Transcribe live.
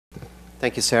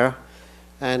Thank you, Sarah.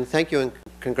 And thank you and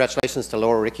congratulations to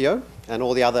Laura Riccio and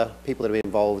all the other people that have been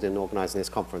involved in organising this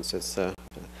conference. It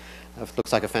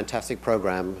looks like a fantastic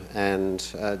program, and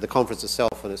the conference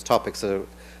itself and its topics are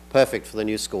perfect for the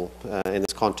new school in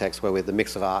this context where with the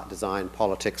mix of art, design,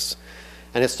 politics,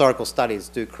 and historical studies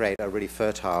do create a really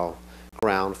fertile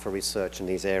ground for research in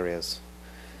these areas.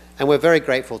 And we're very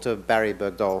grateful to Barry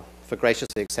Bergdoll for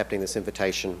graciously accepting this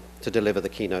invitation to deliver the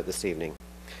keynote this evening.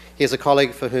 He is a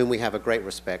colleague for whom we have a great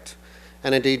respect.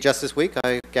 And indeed, just this week,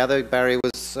 I gather Barry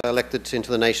was elected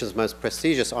into the nation's most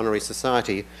prestigious honorary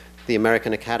society, the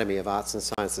American Academy of Arts and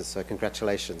Sciences. So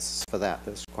congratulations for that.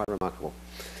 That's quite remarkable.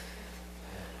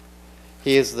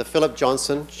 He is the Philip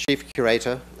Johnson Chief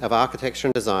Curator of Architecture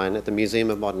and Design at the Museum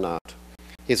of Modern Art.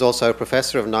 He is also a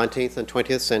Professor of 19th and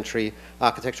 20th century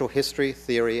architectural history,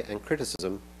 theory, and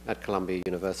criticism at Columbia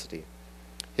University.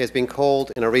 He has been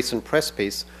called, in a recent press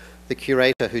piece, the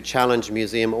curator who challenged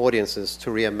museum audiences to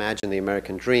reimagine the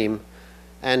American dream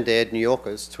and dared New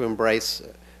Yorkers to embrace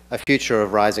a future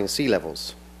of rising sea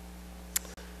levels.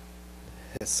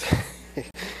 Yes.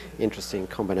 Interesting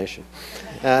combination.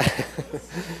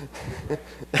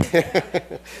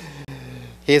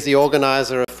 He is the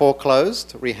organizer of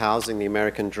Foreclosed, Rehousing the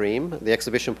American Dream, the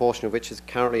exhibition portion of which is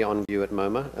currently on view at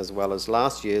MoMA, as well as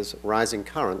last year's Rising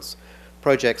Currents,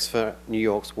 projects for New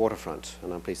York's waterfront.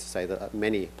 And I'm pleased to say that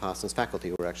many Parsons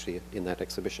faculty were actually in that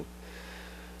exhibition.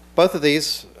 Both of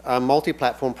these are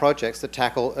multi-platform projects that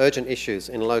tackle urgent issues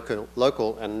in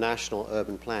local and national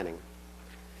urban planning.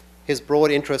 His broad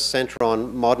interests center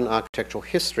on modern architectural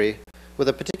history, with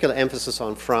a particular emphasis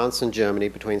on France and Germany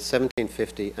between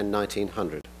 1750 and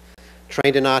 1900.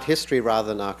 Trained in art history rather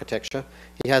than architecture,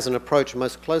 he has an approach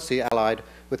most closely allied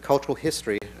with cultural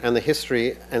history and the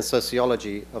history and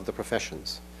sociology of the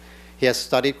professions. He has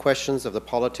studied questions of the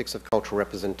politics of cultural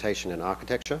representation in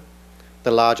architecture,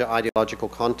 the larger ideological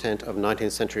content of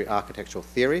 19th century architectural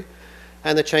theory,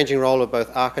 and the changing role of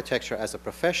both architecture as a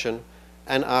profession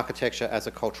and architecture as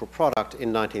a cultural product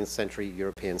in 19th century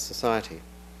European society.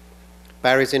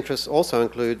 Barry's interests also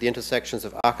include the intersections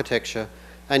of architecture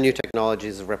and new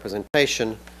technologies of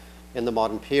representation in the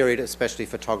modern period, especially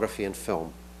photography and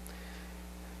film.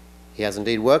 He has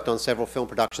indeed worked on several film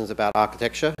productions about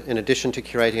architecture, in addition to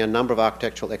curating a number of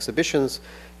architectural exhibitions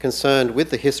concerned with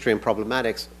the history and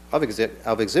problematics of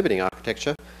exhibiting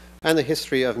architecture and the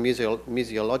history of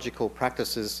museological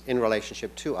practices in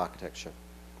relationship to architecture.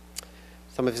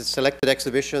 Some of his selected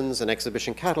exhibitions and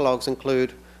exhibition catalogues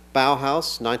include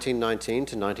Bauhaus, 1919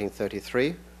 to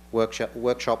 1933,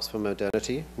 Workshops for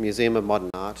Modernity, Museum of Modern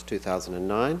Art,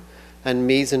 2009, and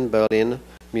Mies in Berlin,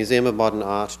 Museum of Modern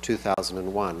Art,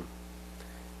 2001.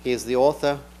 He is the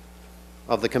author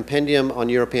of the Compendium on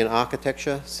European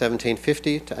Architecture,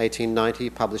 1750 to 1890,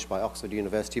 published by Oxford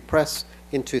University Press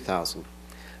in 2000.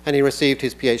 And he received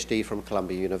his PhD from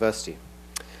Columbia University.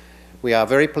 We are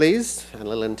very pleased, and a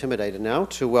little intimidated now,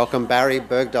 to welcome Barry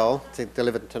Bergdoll to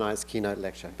deliver tonight's keynote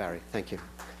lecture. Barry, thank you.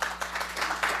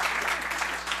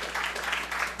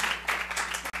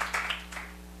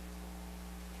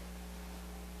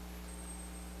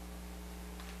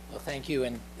 Well, thank you,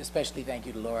 and especially thank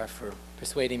you to Laura for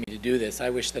persuading me to do this. I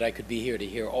wish that I could be here to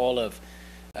hear all of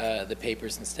the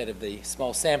papers instead of the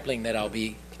small sampling that I'll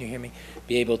be, can you hear me,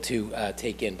 be able to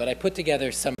take in. But I put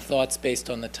together some thoughts based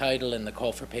on the title and the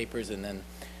call for papers and then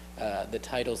the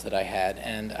titles that I had.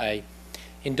 And I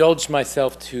indulged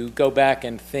myself to go back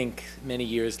and think many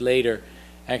years later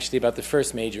actually about the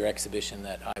first major exhibition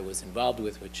that I was involved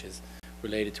with, which is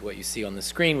related to what you see on the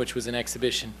screen, which was an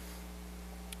exhibition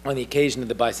on the occasion of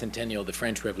the bicentennial of the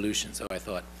French Revolution. So I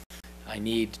thought I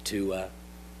need to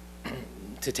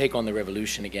take on the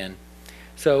revolution again.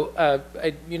 So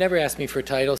you never asked me for a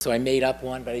title, so I made up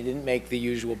one, but I didn't make the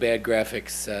usual bad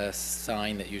graphics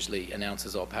sign that usually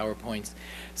announces all PowerPoints.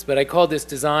 But I called this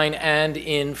Design and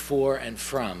in, for, and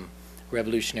from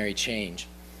Revolutionary Change.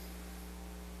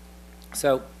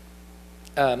 So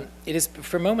it is,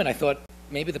 for a moment I thought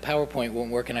maybe the PowerPoint won't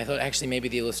work, and I thought actually maybe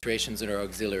the illustrations are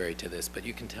auxiliary to this, but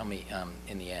you can tell me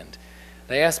in the end.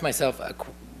 I asked myself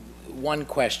one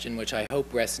question which I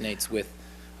hope resonates with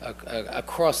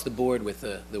across the board with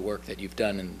the work that you've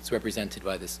done, and it's represented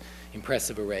by this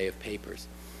impressive array of papers.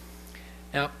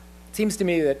 Now, it seems to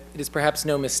me that it is perhaps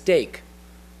no mistake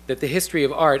that the history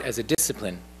of art as a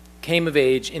discipline came of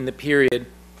age in the period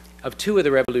of two of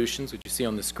the revolutions, which you see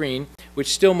on the screen,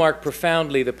 which still mark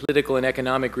profoundly the political and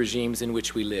economic regimes in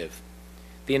which we live.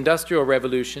 The Industrial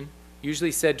Revolution,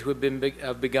 usually said to have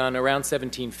begun around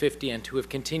 1750 and to have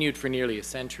continued for nearly a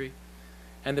century,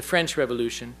 and the French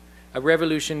Revolution, a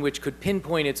revolution which could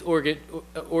pinpoint its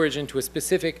origin to a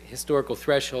specific historical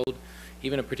threshold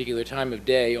even a particular time of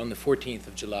day on the 14th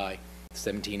of July,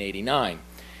 1789,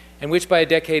 and which by a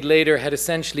decade later had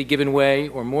essentially given way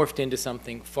or morphed into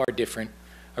something far different,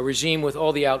 a regime with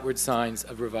all the outward signs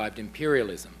of revived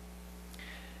imperialism.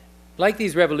 Like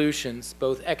these revolutions,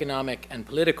 both economic and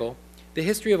political, the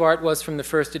history of art was from the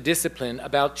first a discipline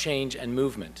about change and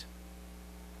movement.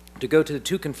 To go to the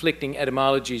two conflicting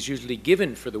etymologies usually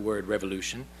given for the word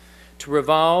revolution, to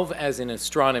revolve as in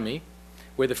astronomy,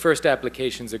 where the first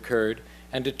applications occurred,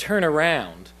 and to turn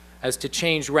around as to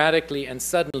change radically and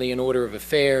suddenly in order of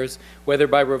affairs, whether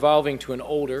by revolving to an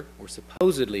older, or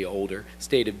supposedly older,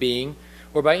 state of being,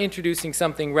 or by introducing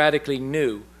something radically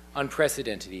new,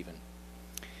 unprecedented even.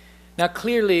 Now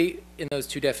clearly in those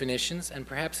two definitions, and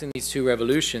perhaps in these two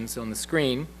revolutions on the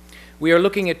screen, we are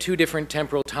looking at two different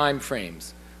temporal time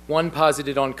frames, one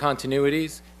posited on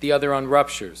continuities, the other on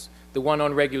ruptures, the one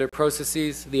on regular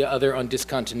processes, the other on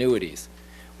discontinuities.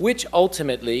 Which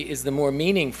ultimately is the more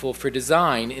meaningful for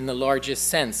design in the largest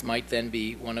sense might then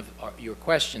be one of your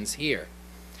questions here.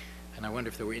 And I wonder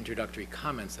if there were introductory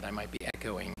comments that I might be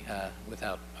echoing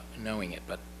without knowing it,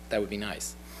 but that would be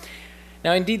nice.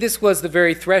 Now, indeed, this was the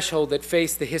very threshold that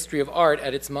faced the history of art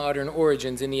at its modern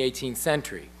origins in the 18th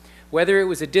century. Whether it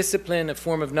was a discipline, a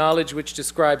form of knowledge which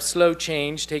described slow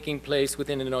change taking place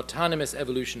within an autonomous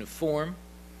evolution of form,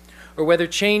 or whether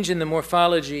change in the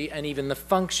morphology and even the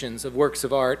functions of works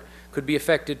of art could be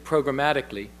effected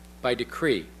programmatically by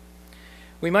decree.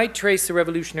 We might trace the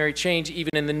revolutionary change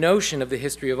even in the notion of the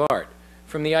history of art,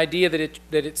 from the idea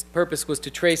that its purpose was to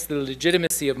trace the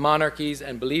legitimacy of monarchies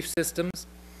and belief systems,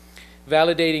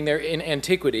 validating their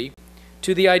antiquity,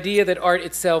 to the idea that art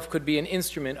itself could be an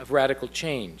instrument of radical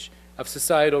change, of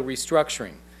societal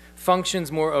restructuring,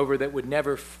 functions, moreover, that would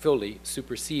never fully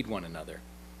supersede one another.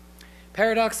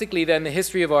 Paradoxically, then, the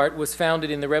history of art was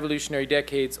founded in the revolutionary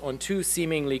decades on two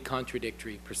seemingly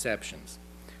contradictory perceptions.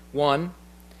 One,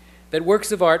 that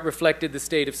works of art reflected the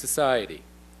state of society.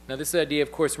 Now, this idea,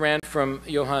 of course, ran from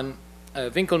Johann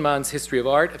Winckelmann's History of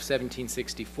Art of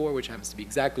 1764, which happens to be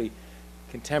exactly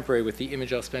contemporary with the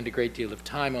image I'll spend a great deal of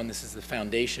time on. This is the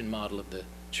foundation model of the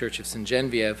Church of St.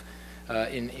 Genevieve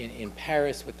in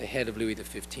Paris with the head of Louis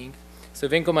XV. So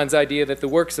Winckelmann's idea that the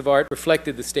works of art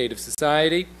reflected the state of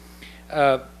society,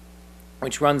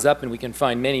 which runs up, and we can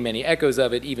find many, many echoes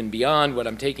of it even beyond what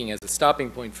I'm taking as a stopping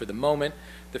point for the moment.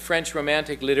 The French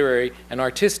Romantic literary and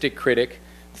artistic critic,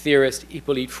 theorist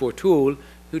Hippolyte Fortoul,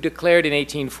 who declared in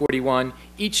 1841,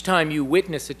 each time you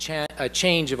witness a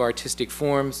change of artistic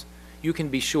forms, you can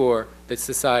be sure that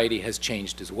society has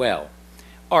changed as well.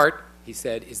 Art, he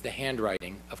said, is the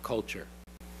handwriting of culture.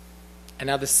 And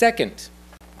now the second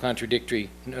contradictory,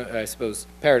 I suppose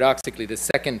paradoxically, the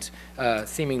second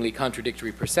seemingly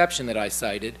contradictory perception that I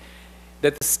cited,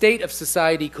 that the state of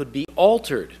society could be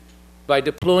altered by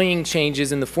deploying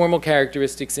changes in the formal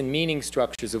characteristics and meaning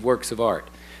structures of works of art,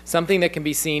 something that can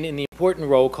be seen in the important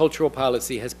role cultural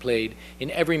policy has played in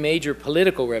every major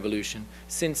political revolution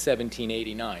since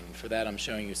 1789. And for that, I'm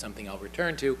showing you something I'll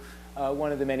return to,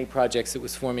 one of the many projects that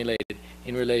was formulated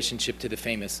in relationship to the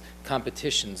famous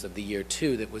competitions of the year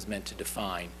 2 that was meant to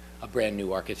define a brand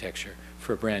new architecture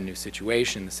for a brand new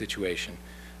situation, the situation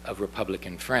of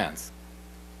Republican France.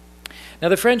 Now,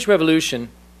 the French Revolution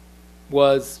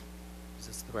was, is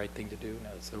this the right thing to do? No,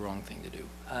 it's the wrong thing to do.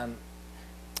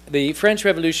 The French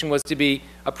Revolution was to be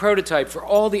a prototype for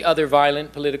all the other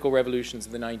violent political revolutions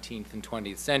of the 19th and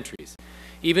 20th centuries,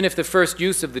 even if the first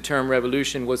use of the term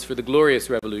revolution was for the Glorious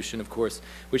Revolution, of course,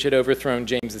 which had overthrown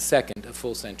James II a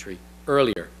full century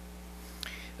earlier.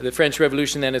 The French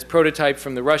Revolution then is prototyped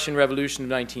from the Russian Revolution of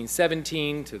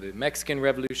 1917 to the Mexican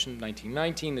Revolution of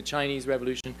 1919, the Chinese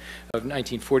Revolution of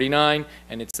 1949,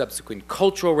 and its subsequent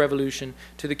Cultural Revolution,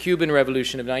 to the Cuban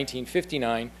Revolution of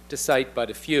 1959, to cite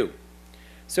but a few.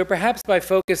 So perhaps by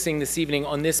focusing this evening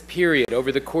on this period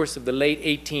over the course of the late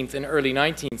 18th and early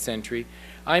 19th century,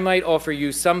 I might offer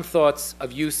you some thoughts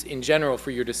of use in general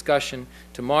for your discussion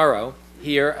tomorrow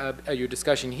here, your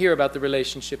discussion here about the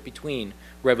relationship between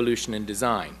revolution and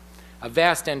design. A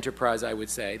vast enterprise, I would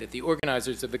say, that the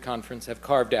organizers of the conference have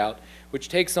carved out, which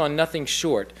takes on nothing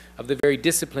short of the very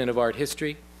discipline of art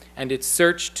history and its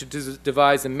search to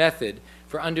devise a method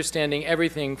for understanding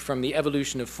everything from the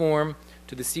evolution of form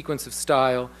to the sequence of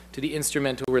style, to the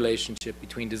instrumental relationship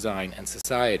between design and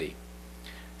society.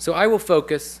 So I will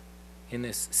focus, in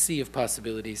this sea of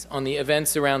possibilities, on the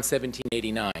events around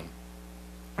 1789.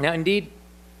 Now, indeed,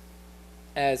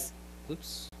 as,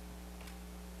 oops,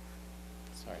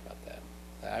 sorry about that.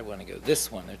 I want to go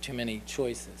this one. There are too many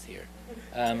choices here.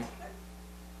 Maybe I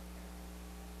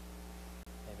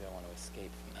want to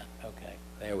escape from that. Okay,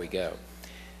 there we go.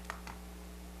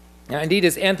 Now, indeed,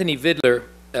 as Anthony Vidler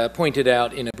pointed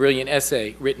out in a brilliant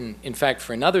essay written, in fact,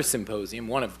 for another symposium,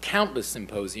 one of countless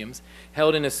symposiums,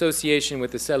 held in association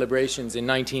with the celebrations in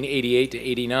 1988 to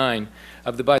 89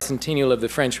 of the bicentennial of the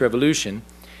French Revolution,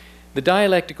 the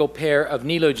dialectical pair of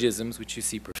neologisms, which you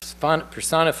see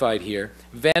personified here,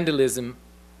 vandalism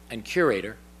and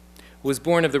curator, was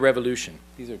born of the revolution.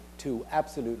 These are two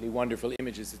absolutely wonderful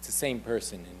images. It's the same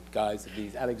person in guise of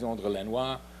these Alexandre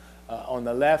Lanois on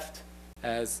the left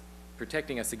as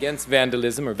protecting us against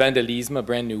vandalism, or vandalisme, a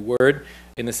brand new word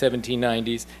in the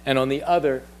 1790s, and on the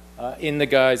other in the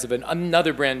guise of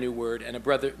another brand new word and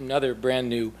another brand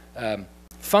new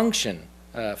function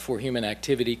for human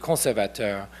activity,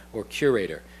 conservateur or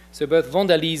curator. So both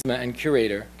vandalisme and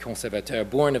curator, conservateur,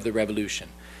 born of the revolution.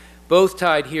 Both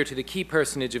tied here to the key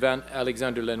personage of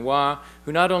Alexandre Lanois,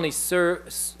 who not only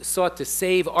sought to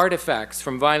save artifacts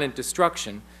from violent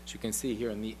destruction, as you can see here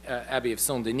in the Abbey of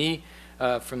Saint-Denis,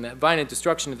 from the violent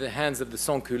destruction at the hands of the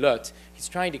sans-culottes. He's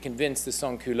trying to convince the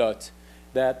sans-culottes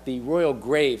that the royal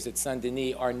graves at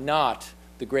Saint-Denis are not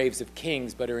the graves of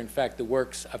kings, but are in fact the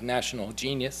works of national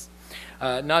genius,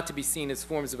 not to be seen as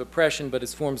forms of oppression, but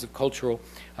as forms of cultural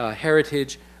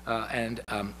heritage and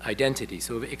identity.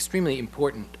 So an extremely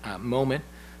important moment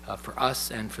for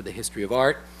us and for the history of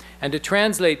art. And to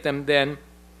translate them then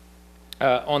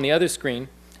on the other screen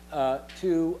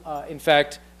to, in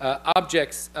fact,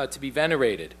 objects to be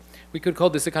venerated. We could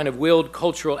call this a kind of willed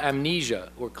cultural amnesia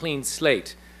or clean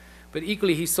slate. But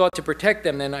equally, he sought to protect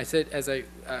them, then I said, as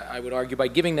I would argue, by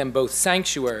giving them both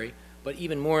sanctuary, but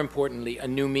even more importantly, a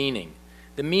new meaning.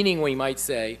 The meaning, we might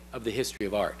say, of the history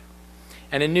of art.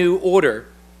 And a new order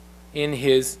in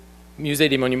his Musée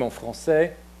des Monuments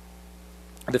Français,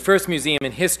 the first museum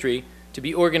in history to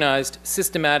be organized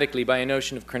systematically by a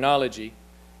notion of chronology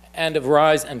and of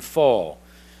rise and fall,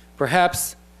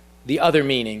 perhaps the other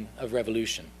meaning of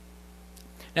revolution.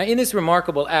 Now, in this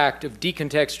remarkable act of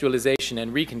decontextualization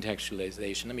and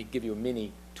recontextualization, let me give you a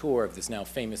mini tour of this now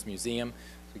famous museum.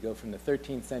 So we go from the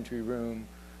 13th century room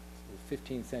to the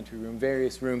 15th century room,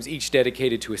 various rooms, each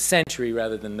dedicated to a century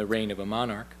rather than the reign of a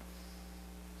monarch.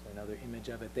 So another image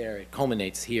of it there. It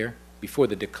culminates here before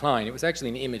the decline. It was actually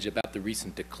an image about the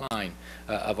recent decline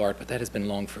of art, but that has been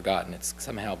long forgotten. It's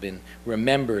somehow been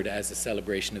remembered as a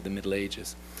celebration of the Middle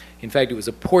Ages. In fact, it was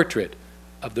a portrait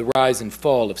of the rise and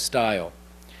fall of style.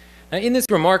 Now, in this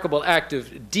remarkable act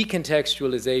of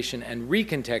decontextualization and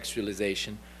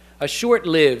recontextualization, a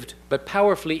short-lived but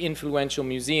powerfully influential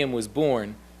museum was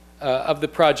born of the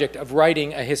project of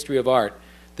writing a history of art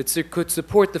that could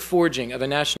support the forging of a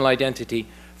national identity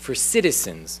for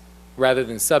citizens rather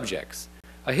than subjects.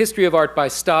 A history of art by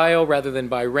style rather than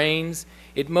by reigns.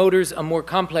 It motors a more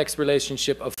complex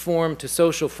relationship of form to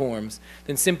social forms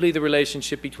than simply the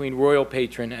relationship between royal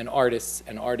patron and artists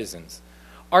and artisans.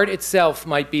 Art itself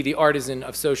might be the artisan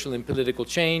of social and political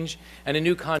change, and a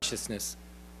new consciousness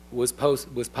was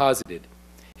posited.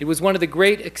 It was one of the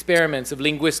great experiments of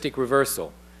linguistic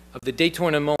reversal, of the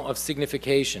détournement of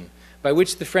signification, by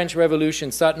which the French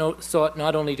Revolution sought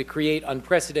not only to create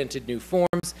unprecedented new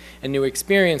forms and new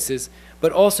experiences,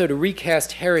 but also to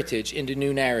recast heritage into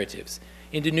new narratives,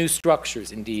 into new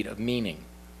structures, indeed, of meaning.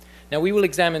 Now, we will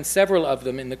examine several of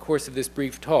them in the course of this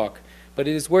brief talk, but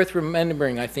it is worth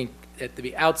remembering, I think, at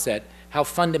the outset, how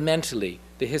fundamentally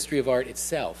the history of art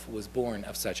itself was born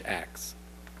of such acts.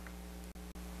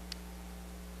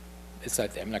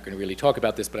 I'm not going to really talk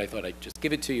about this, but I thought I'd just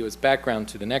give it to you as background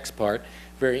to the next part.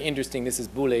 Very interesting. This is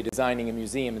Boulez designing a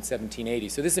museum in 1780.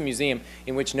 So this is a museum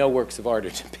in which no works of art are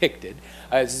depicted.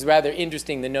 This is rather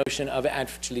interesting, the notion of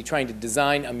actually trying to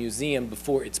design a museum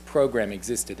before its program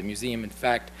existed. The museum, in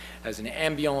fact, as an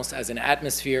ambience, as an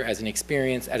atmosphere, as an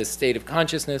experience, as a state of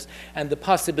consciousness, and the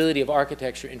possibility of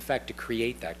architecture, in fact, to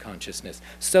create that consciousness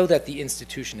so that the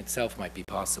institution itself might be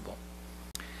possible.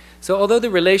 So although the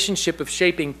relationship of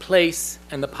shaping place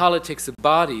and the politics of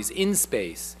bodies in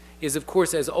space is, of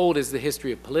course, as old as the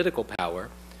history of political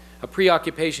power, a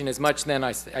preoccupation as much then,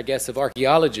 I guess, of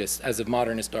archaeologists as of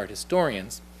modernist art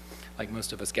historians, like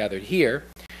most of us gathered here,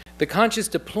 the conscious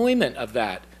deployment of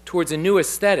that towards a new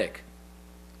aesthetic,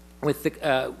 with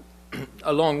the,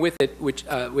 along with it,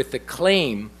 with the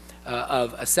claim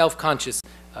of a self-conscious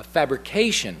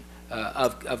fabrication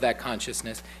of that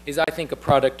consciousness, is, I think, a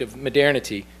product of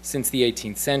modernity since the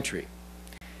 18th century.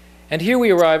 And here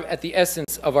we arrive at the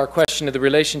essence of our question of the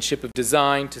relationship of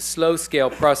design to slow-scale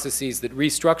processes that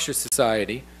restructure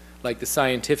society, like the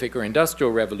scientific or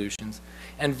industrial revolutions,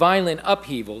 and violent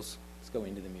upheavals, let's go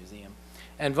into the museum,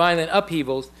 and violent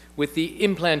upheavals with the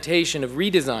implantation of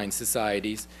redesigned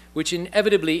societies, which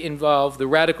inevitably involve the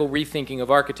radical rethinking of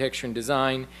architecture and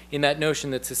design in that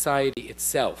notion that society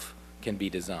itself can be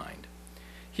designed.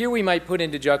 Here we might put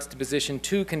into juxtaposition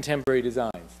two contemporary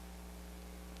designs.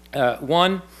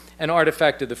 One, an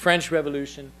artifact of the French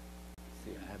Revolution.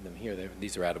 See, I have them here.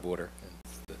 These are out of order.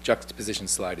 The juxtaposition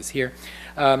slide is here.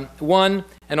 One,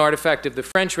 an artifact of the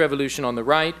French Revolution on the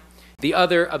right, the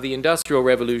other of the Industrial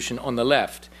Revolution on the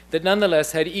left, that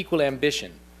nonetheless had equal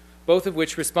ambition, both of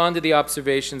which respond to the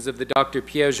observations of the Dr.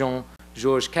 Pierre-Jean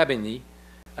Georges Cabanilles,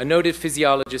 a noted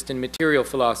physiologist and material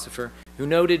philosopher who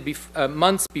noted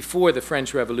months before the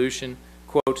French Revolution,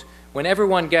 quote, "Whenever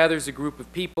one gathers a group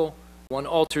of people, one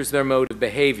alters their mode of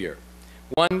behavior.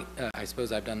 I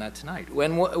suppose I've done that tonight.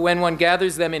 When one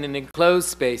gathers them in an enclosed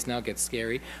space," now it gets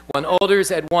scary, "one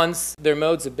alters at once their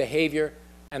modes of behavior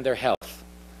and their health."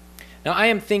 Now I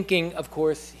am thinking, of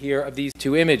course, here of these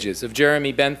two images, of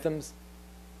Jeremy Bentham's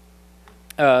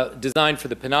design for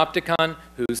the Panopticon,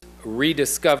 whose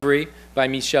rediscovery by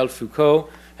Michel Foucault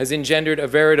has engendered a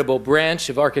veritable branch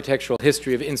of architectural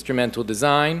history of instrumental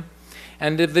design,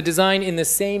 and of the design in the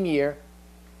same year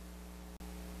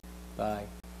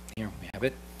here we have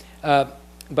it,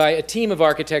 by a team of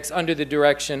architects under the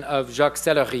direction of Jacques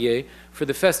Sellerier for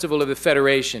the Festival of the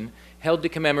Federation, held to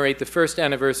commemorate the first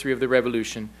anniversary of the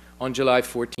Revolution on July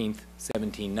 14th,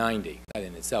 1790. That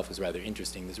in itself is rather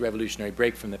interesting, this revolutionary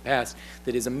break from the past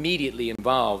that is immediately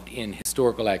involved in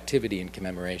historical activity and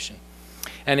commemoration.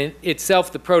 And in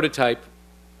itself the prototype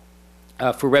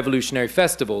for revolutionary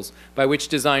festivals by which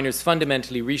designers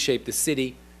fundamentally reshape the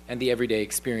city and the everyday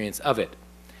experience of it.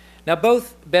 Now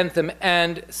both Bentham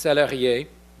and Sellerier,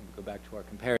 go back to our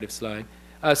comparative slide,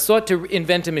 sought to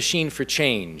invent a machine for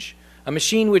change, a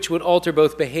machine which would alter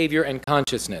both behavior and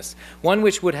consciousness, one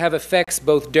which would have effects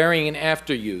both during and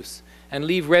after use, and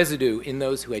leave residue in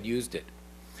those who had used it.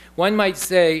 One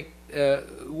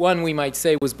we might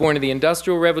say was born of the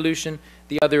Industrial Revolution,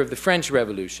 the other of the French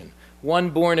Revolution, one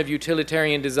born of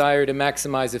utilitarian desire to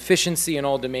maximize efficiency in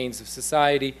all domains of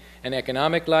society and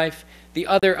economic life, the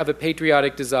other of a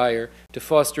patriotic desire to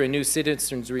foster a new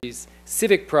citizenry's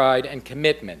civic pride and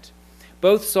commitment.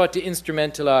 Both sought to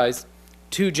instrumentalize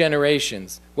two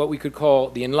generations, what we could call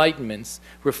the Enlightenment's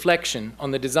reflection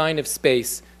on the design of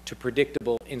space to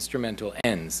predictable instrumental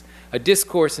ends, a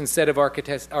discourse and set of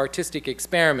artistic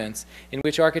experiments in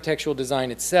which architectural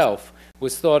design itself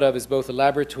was thought of as both a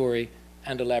laboratory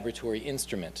and a laboratory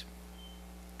instrument.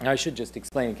 Now, I should just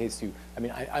explain in case you,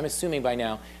 I'm assuming by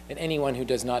now that anyone who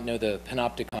does not know the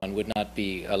Panopticon would not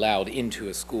be allowed into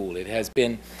a school. It has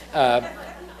been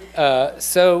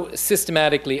so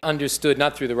systematically understood,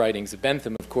 not through the writings of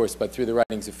Bentham, of course, but through the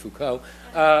writings of Foucault,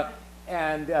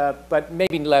 but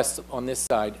maybe less on this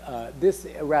side, this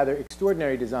rather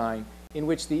extraordinary design in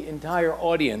which the entire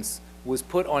audience was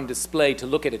put on display to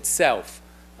look at itself,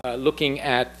 looking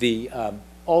at the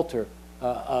altar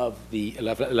of the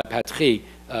La Patrie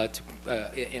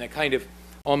in a kind of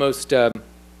almost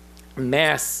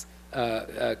mass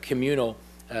communal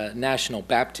national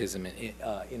baptism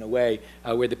in a way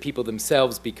where the people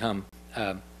themselves become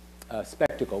a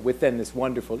spectacle, with then this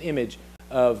wonderful image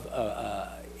of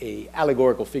a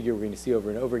allegorical figure we're going to see over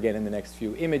and over again in the next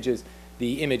few images,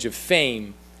 the image of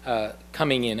fame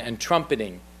coming in and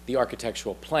trumpeting the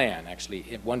architectural plan,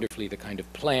 actually wonderfully the kind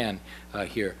of plan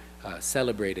here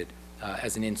celebrated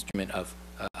as an instrument of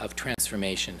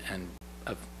transformation and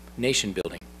of nation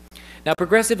building. Now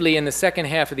progressively in the second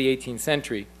half of the 18th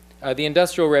century, the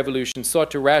Industrial Revolution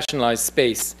sought to rationalize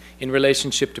space in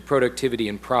relationship to productivity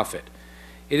and profit.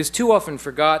 It is too often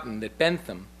forgotten that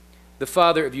Bentham, the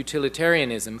father of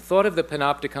utilitarianism, thought of the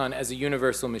Panopticon as a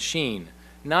universal machine,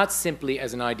 not simply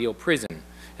as an ideal prison,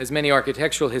 as many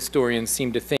architectural historians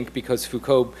seem to think because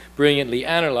Foucault brilliantly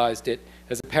analyzed it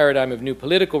as a paradigm of new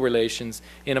political relations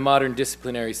in a modern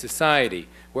disciplinary society,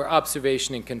 where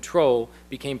observation and control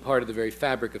became part of the very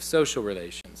fabric of social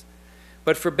relations.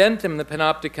 But for Bentham, the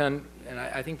Panopticon, and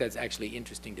I think that's actually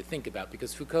interesting to think about,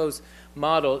 because Foucault's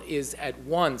model is at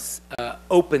once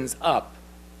opens up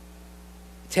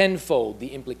tenfold the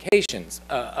implications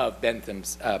of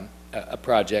Bentham's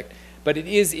project, but it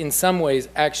is in some ways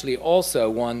actually also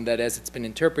one that, as it's been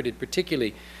interpreted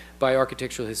particularly by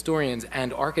architectural historians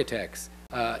and architects,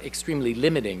 extremely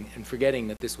limiting, and forgetting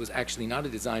that this was actually not a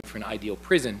design for an ideal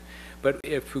prison, but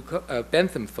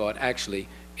Bentham thought actually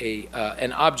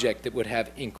an object that would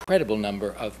have incredible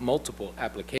number of multiple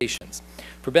applications.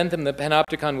 For Bentham, the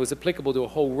Panopticon was applicable to a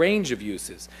whole range of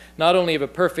uses, not only of a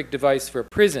perfect device for a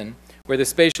prison, where the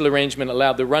spatial arrangement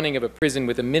allowed the running of a prison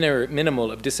with a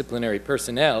minimal of disciplinary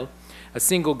personnel. A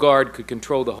single guard could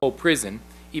control the whole prison,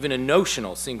 even a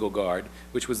notional single guard,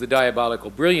 which was the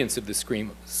diabolical brilliance of the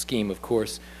scheme, of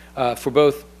course, for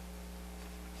both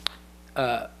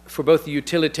the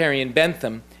utilitarian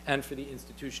Bentham and for the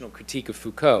institutional critique of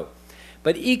Foucault.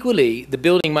 But equally, the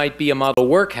building might be a model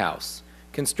workhouse,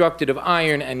 constructed of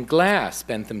iron and glass,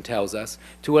 Bentham tells us,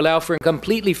 to allow for a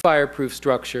completely fireproof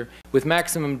structure with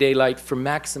maximum daylight for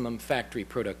maximum factory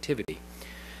productivity.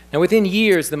 Now, within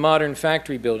years, the modern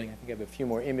factory building, I think I have a few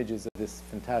more images of this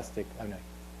fantastic, oh no,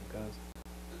 it goes.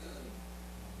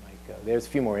 Oh my God. There's a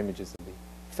few more images of the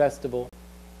festival.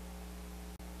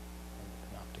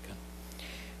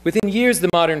 Within years, the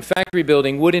modern factory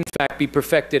building would in fact be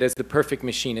perfected as the perfect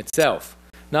machine itself.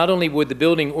 Not only would the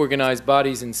building organize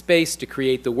bodies in space to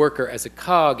create the worker as a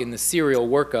cog in the serial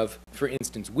work of, for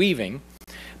instance, weaving,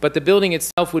 but the building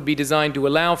itself would be designed to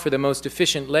allow for the most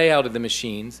efficient layout of the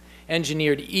machines,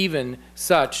 engineered even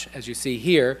such, as you see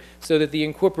here, so that the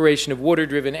incorporation of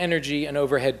water-driven energy and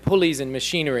overhead pulleys and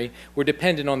machinery were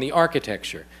dependent on the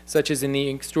architecture, such as in the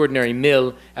extraordinary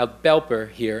mill at Belper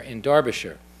here in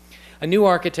Derbyshire. A new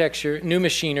architecture, new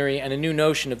machinery, and a new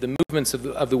notion of the movements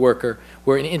of the worker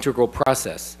were an integral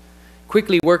process.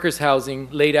 Quickly, workers' housing,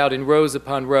 laid out in rows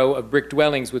upon row of brick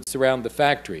dwellings, would surround the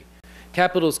factory.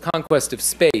 Capital's conquest of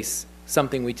space,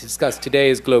 something we discuss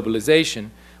today as globalization,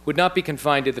 would not be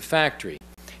confined to the factory.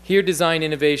 Here, design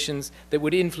innovations that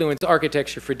would influence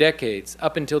architecture for decades,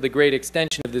 up until the great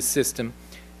extension of this system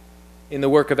in the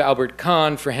work of Albert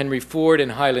Kahn for Henry Ford in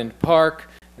Highland Park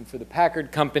and for the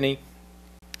Packard Company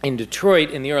in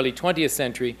Detroit in the early 20th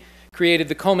century, created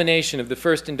the culmination of the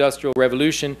first industrial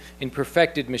revolution in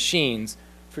perfected machines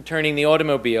for turning the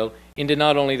automobile into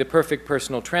not only the perfect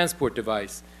personal transport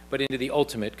device, but into the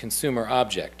ultimate consumer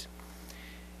object.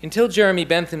 Until Jeremy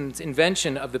Bentham's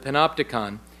invention of the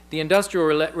panopticon, the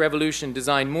Industrial Revolution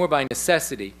designed more by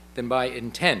necessity than by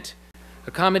intent,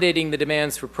 accommodating the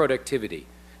demands for productivity.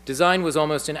 Design was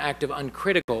almost an act of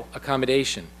uncritical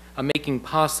accommodation, a making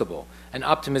possible, an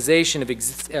optimization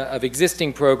of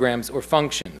existing programs or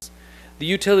functions. The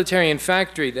utilitarian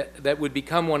factory that would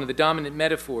become one of the dominant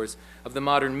metaphors of the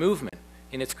modern movement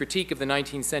in its critique of the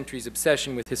 19th century's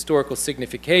obsession with historical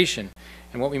signification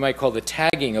and what we might call the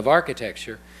tagging of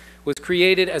architecture, was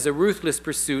created as a ruthless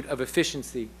pursuit of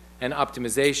efficiency and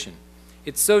optimization.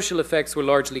 Its social effects were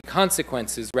largely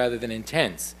consequences rather than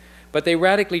intents, but they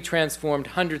radically transformed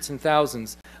hundreds and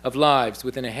thousands of lives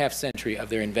within a half-century of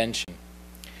their invention.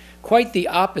 Quite the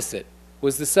opposite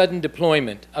was the sudden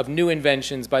deployment of new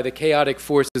inventions by the chaotic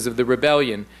forces of the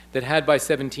rebellion that had by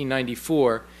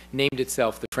 1794 named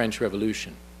itself the French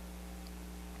Revolution.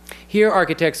 Here,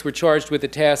 architects were charged with a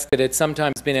task that had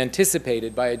sometimes been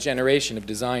anticipated by a generation of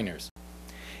designers.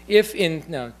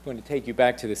 Now I'm going to take you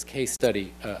back to this case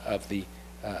study of the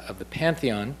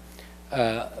Pantheon,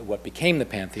 what became the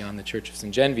Pantheon, the Church of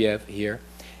St. Genevieve here.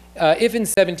 If in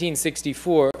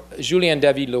 1764, Julien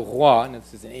David Leroy, and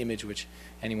this is an image which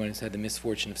anyone who's had the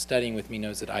misfortune of studying with me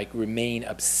knows that I remain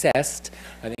obsessed.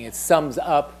 I think it sums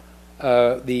up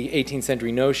the 18th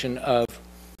century notion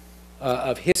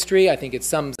of history. I think it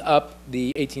sums up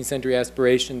the 18th century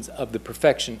aspirations of the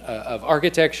perfection of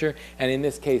architecture, and in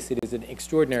this case it is an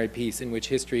extraordinary piece in which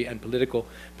history and political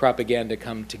propaganda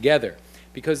come together.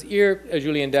 Because here,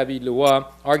 Julien David Leroy,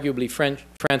 arguably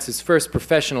France's first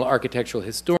professional architectural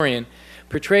historian,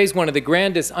 portrays one of the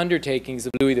grandest undertakings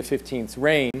of Louis XV's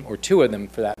reign, or two of them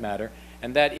for that matter,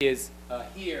 and that is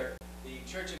here, the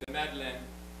Church of the Madeleine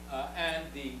and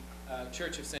the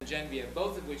Church of St. Genevieve,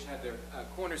 both of which had their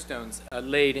cornerstones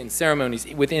laid in ceremonies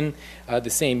within the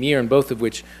same year, and both of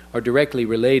which are directly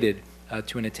related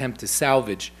to an attempt to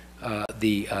salvage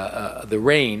the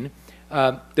reign.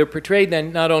 They're portrayed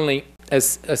then not only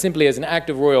as simply as an act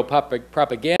of royal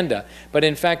propaganda, but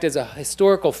in fact as a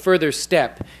historical further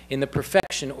step in the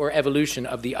perfection or evolution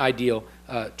of the ideal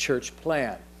church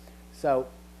plan. So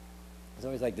I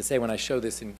always like to say when I show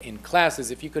this in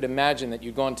classes, if you could imagine that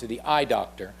you'd gone to the eye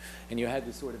doctor and you had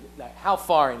this sort of, like, how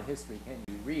far in history can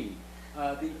you read?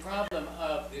 The problem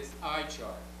of this eye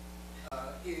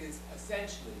chart is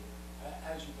essentially,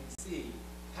 as you can see,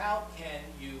 how can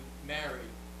you marry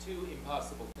two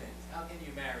impossible things? How can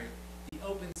you marry the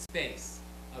open space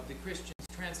of the Christian's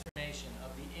transformation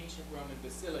of the ancient Roman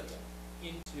basilica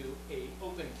into an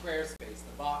open prayer space,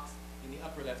 the box in the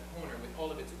upper left corner with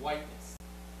all of its whiteness,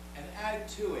 and add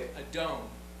to it a dome,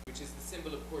 which is the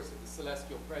symbol, of course, of the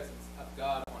celestial presence of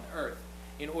God on earth,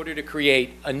 in order to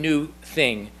create a new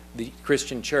thing, the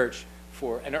Christian church,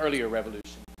 for an earlier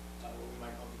revolution, what we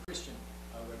might call the Christian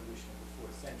revolution of the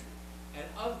 4th century. And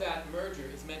of that merger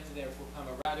is meant to therefore come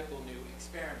a radical new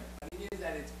experiment. But it is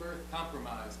at its birth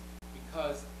compromised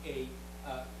because a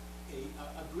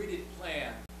gridded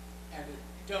plan and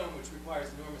a dome which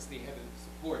requires enormously heavy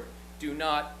support do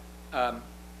not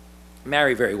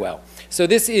marry very well. So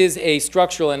this is a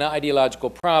structural and ideological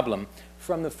problem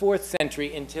from the 4th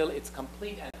century until its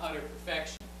complete and utter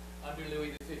perfection under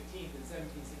Louis XV in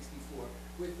 1764,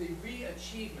 with the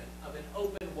re-achievement of an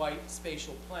open white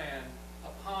spatial plan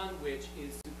upon which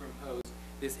is superimposed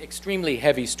this extremely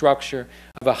heavy structure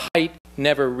of a height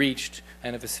never reached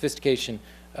and of a sophistication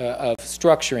of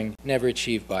structuring never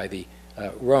achieved by the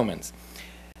Romans.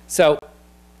 So,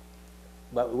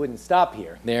 but we wouldn't stop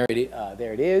here. There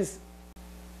it is.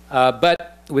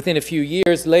 But within a few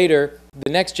years later,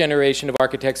 the next generation of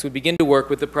architects would begin to work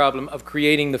with the problem of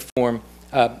creating the form,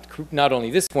 not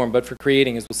only this form, but for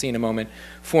creating, as we'll see in a moment,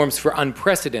 forms for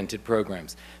unprecedented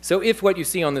programs. So if what you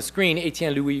see on the screen,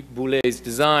 Etienne Louis Boulet's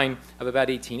design of about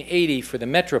 1880 for the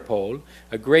Métropole,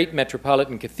 a great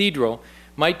metropolitan cathedral,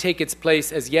 might take its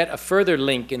place as yet a further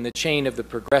link in the chain of the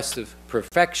progressive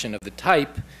perfection of the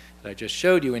type that I just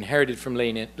showed you, inherited from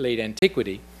late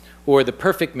antiquity, or the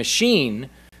perfect machine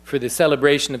for the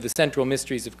celebration of the central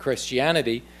mysteries of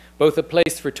Christianity, both a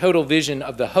place for total vision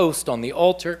of the host on the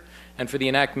altar and for the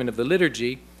enactment of the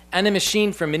liturgy, and a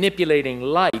machine for manipulating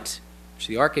light, which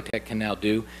the architect can now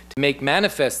do, to make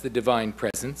manifest the divine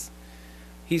presence.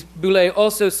 Boulet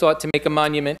also sought to make a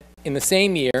monument in the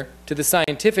same year to the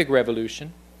scientific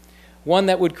revolution, one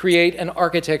that would create an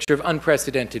architecture of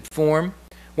unprecedented form,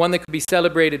 one that could be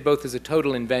celebrated both as a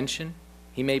total invention.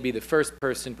 He may be the first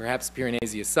person, perhaps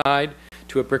Piranesi aside,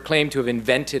 to have proclaimed to have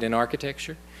invented an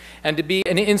architecture, and to be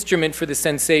an instrument for the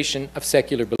sensation of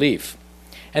secular belief.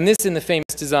 And this in the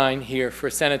famous design here for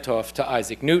Cenotaph to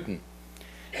Isaac Newton.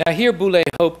 Now here Boulet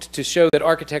hoped to show that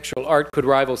architectural art could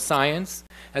rival science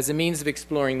as a means of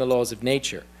exploring the laws of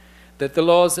nature, that the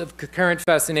laws of concurrent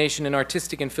fascination in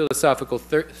artistic and philosophical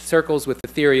circles with the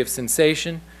theory of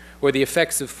sensation, or the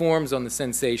effects of forms on the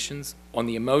sensations, on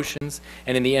the emotions,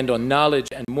 and in the end on knowledge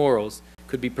and morals,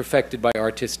 could be perfected by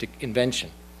artistic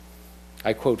invention.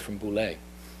 I quote from Boulet.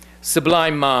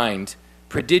 Sublime mind,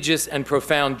 prodigious and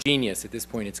profound genius. At this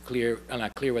point it's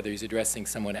not clear whether he's addressing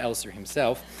someone else or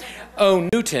himself. O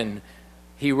Newton,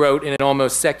 he wrote in an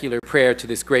almost secular prayer to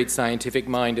this great scientific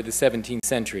mind of the 17th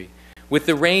century, with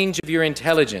the range of your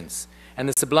intelligence and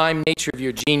the sublime nature of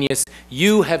your genius,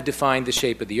 you have defined the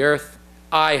shape of the earth.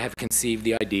 I have conceived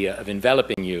the idea of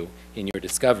enveloping you in your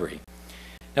discovery.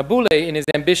 Now, Boulet, in his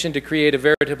ambition to create a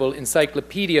veritable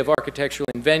encyclopedia of architectural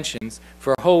inventions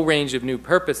for a whole range of new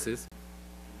purposes,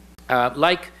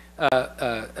 like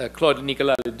Claude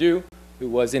Nicolas Ledoux, who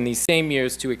was in these same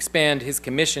years to expand his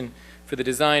commission for the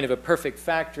design of a perfect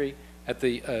factory at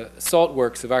the salt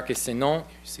works of Arquesenon. You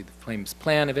see the famous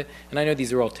plan of it. And I know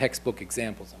these are all textbook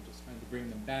examples. I'm just trying to bring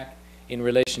them back in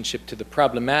relationship to the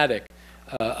problematic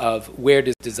of where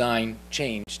does design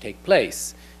change take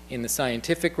place, in the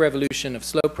scientific revolution of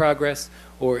slow progress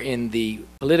or in the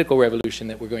political revolution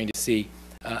that we're going to see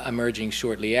emerging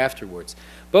shortly afterwards.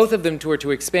 Both of them were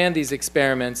to expand these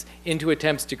experiments into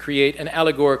attempts to create an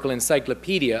allegorical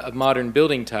encyclopedia of modern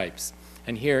building types.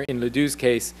 And here, in Ledoux's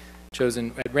case,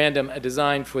 chosen at random a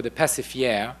design for the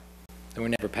pacifière. There were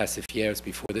never pacifières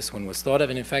before this one was thought of,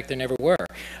 and in fact there never were.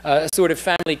 A sort of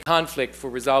family conflict for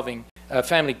resolving,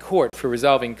 family court for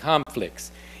resolving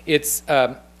conflicts. It's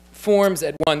forms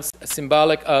at once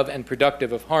symbolic of and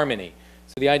productive of harmony.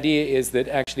 So the idea is that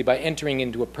actually by entering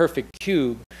into a perfect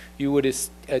cube, you would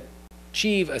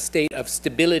achieve a state of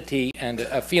stability and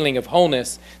a feeling of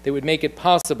wholeness that would make it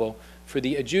possible for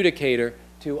the adjudicator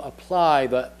to apply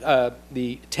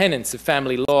the tenets of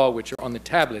family law which are on the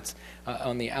tablets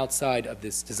on the outside of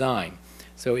this design.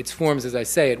 So its forms, as I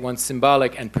say, at once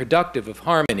symbolic and productive of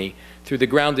harmony through the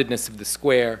groundedness of the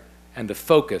square and the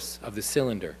focus of the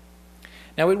cylinder.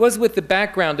 Now it was with the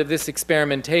background of this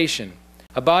experimentation,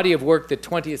 a body of work that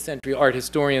 20th century art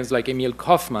historians like Emil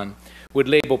Kaufmann would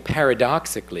label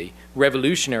paradoxically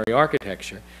revolutionary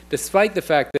architecture, despite the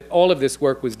fact that all of this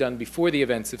work was done before the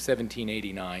events of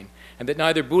 1789, and that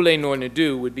neither Boulet nor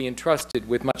Ledoux would be entrusted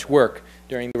with much work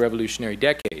during the revolutionary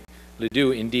decade.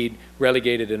 Ledoux, indeed,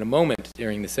 relegated in a moment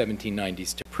during the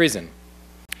 1790s to prison.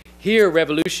 Here,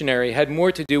 revolutionary had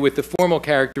more to do with the formal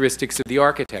characteristics of the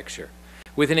architecture,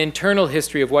 with an internal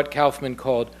history of what Kaufmann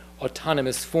called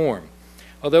autonomous form.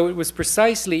 Although it was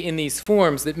precisely in these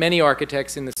forms that many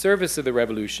architects in the service of the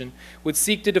revolution would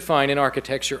seek to define an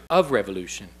architecture of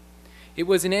revolution. It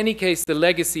was in any case the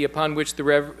legacy upon which the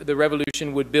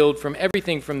revolution would build from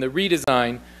everything from the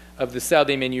redesign of the Salle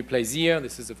des Menus Plaisirs.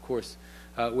 This is, of course,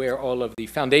 where all of the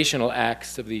foundational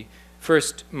acts of the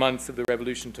first months of the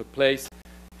revolution took place.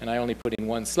 And I only put in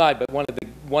one slide, but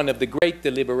one of the great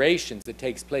deliberations that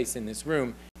takes place in this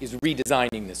room is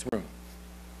redesigning this room.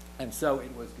 And so it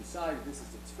was decided, this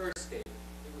is its first stage,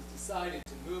 it was decided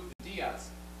to move the dais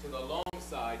to the long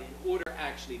side in order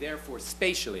actually, therefore,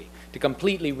 spatially, to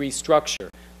completely restructure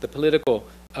the political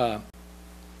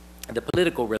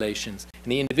relations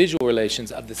and the individual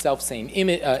relations of the self-same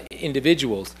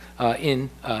individuals in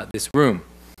this room.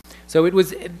 So it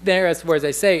was there, as far as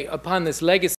I say, upon this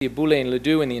legacy of Boulay and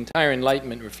Ledoux and the entire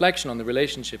Enlightenment reflection on the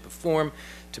relationship of form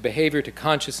to behavior to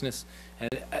consciousness and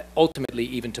ultimately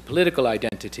even to political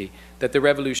identity, that the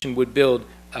revolution would build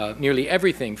nearly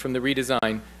everything from the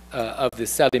redesign of the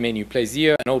Salle des Menus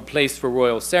Plaisirs, an old place for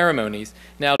royal ceremonies,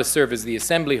 now to serve as the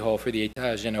assembly hall for the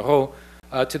États Généraux,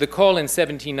 to the call in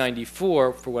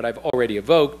 1794 for what I've already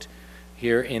evoked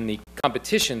here in the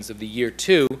competitions of the year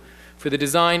 2, for the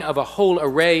design of a whole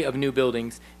array of new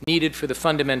buildings needed for the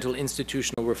fundamental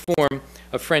institutional reform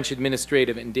of French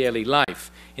administrative and daily life,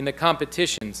 in the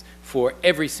competitions for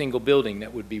every single building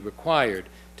that would be required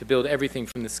to build everything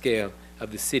from the scale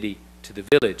of the city to the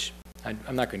village.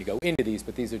 I'm not going to go into these,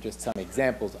 but these are just some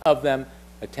examples of them.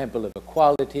 A temple of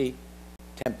equality,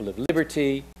 temple of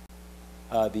liberty,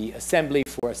 the assembly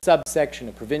for a subsection,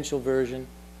 a provincial version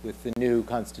with the new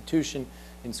constitution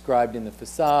inscribed in the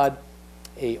facade,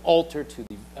 a altar to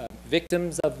the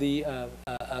victims of the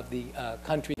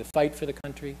country, the fight for the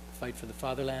country, the fight for the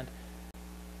fatherland,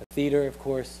 a theater, of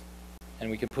course, and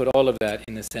we can put all of that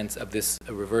in the sense of this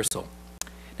reversal.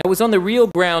 Now, it was on the real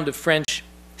ground of French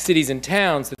cities and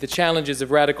towns that the challenges of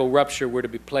radical rupture were to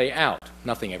be play out.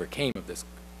 Nothing ever came of this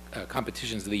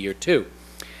competitions of the year 2.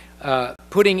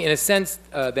 Putting, in a sense,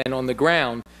 then on the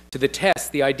ground to the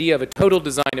test the idea of a total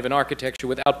design of an architecture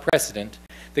without precedent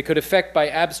that could affect by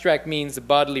abstract means of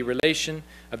bodily relation,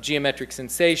 of geometric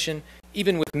sensation,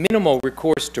 even with minimal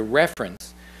recourse to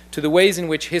reference, to the ways in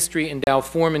which history endow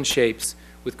form and shapes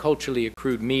with culturally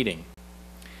accrued meaning.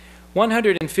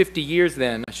 150 years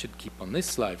then, I should keep on this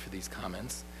slide for these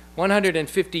comments,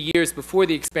 150 years before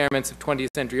the experiments of 20th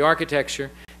century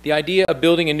architecture, the idea of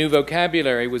building a new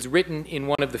vocabulary was written in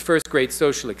one of the first great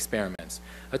social experiments,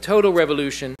 a total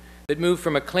revolution that moved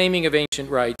from a claiming of ancient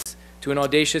rights to an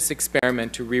audacious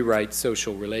experiment to rewrite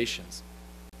social relations.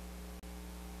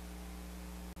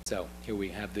 So here we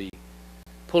have the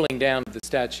pulling down of the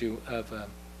statue of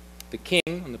the king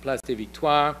on the Place des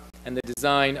Victoires and the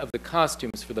design of the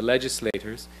costumes for the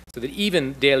legislators, so that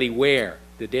even daily wear,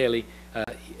 the daily,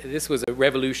 this was a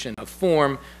revolution of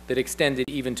form that extended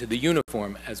even to the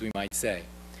uniform, as we might say.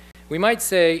 We might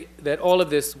say that all of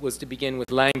this was to begin with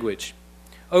language.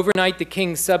 Overnight, the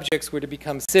king's subjects were to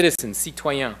become citizens,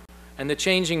 citoyens, and the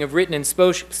changing of written and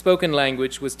spoken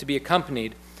language was to be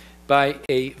accompanied by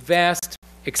a vast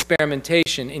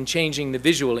experimentation in changing the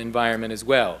visual environment as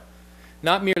well.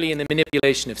 Not merely in the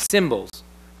manipulation of symbols,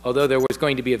 although there was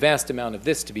going to be a vast amount of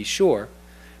this to be sure,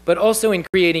 but also in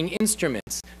creating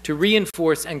instruments to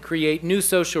reinforce and create new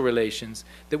social relations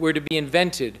that were to be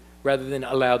invented rather than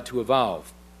allowed to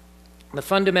evolve. The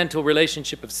fundamental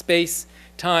relationship of space,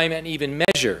 time, and even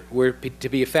measure were to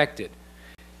be affected.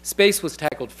 Space was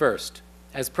tackled first,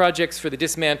 as projects for the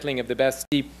dismantling of the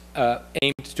Bastille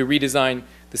aimed to redesign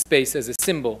the space as a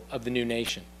symbol of the new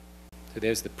nation. So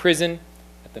there's the prison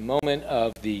at the moment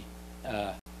of the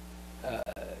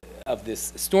of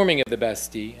this storming of the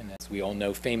Bastille, and as we all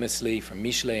know famously from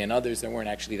Michelet and others, there weren't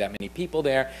actually that many people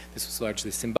there. This was largely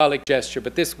a symbolic gesture,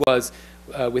 but this was,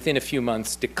 within a few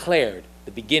months, declared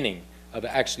the beginning of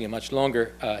actually a much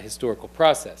longer historical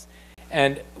process.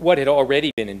 And what had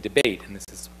already been in debate, and this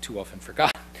is too often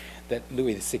forgotten, that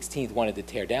Louis XVI wanted to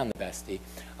tear down the Bastille.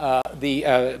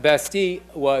 The Bastille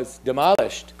was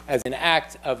demolished as an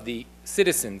act of the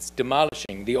citizens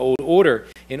demolishing the old order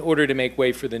in order to make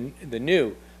way for the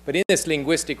new. But in this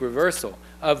linguistic reversal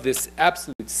of this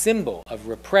absolute symbol of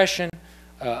repression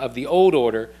of the old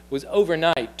order was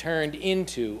overnight turned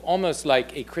into almost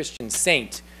like a Christian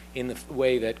saint, in the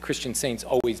way that Christian saints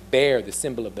always bear the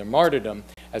symbol of their martyrdom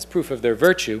as proof of their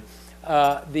virtue.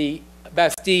 The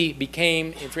Bastille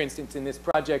became, for instance, in this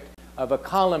project of a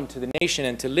column to the nation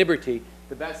and to liberty,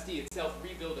 the Bastille itself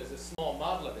rebuilt as a small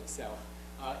model of itself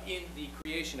in the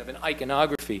creation of an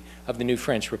iconography of the new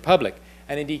French Republic.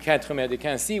 And indeed, Quatre-Mères de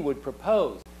Quincy would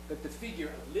propose that the figure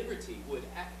of liberty would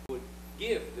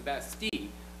give the Bastille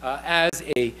as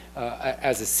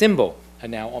a symbol,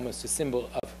 and now almost a symbol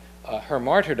of her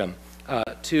martyrdom,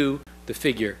 to the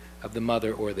figure of the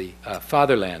mother or the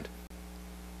fatherland.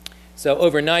 So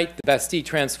overnight, the Bastille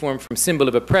transformed from symbol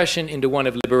of oppression into one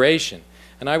of liberation.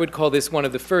 And I would call this one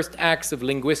of the first acts of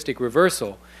linguistic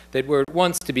reversal that were at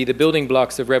once to be the building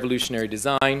blocks of revolutionary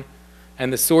design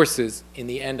and the sources, in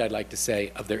the end, I'd like to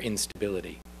say, of their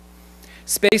instability.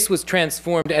 Space was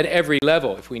transformed at every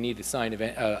level, if we need a sign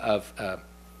of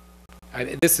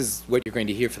this is what you're going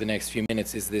to hear for the next few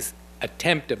minutes, is this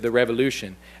attempt of the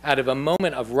revolution, out of a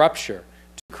moment of rupture,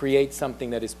 to create something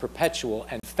that is perpetual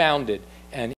and founded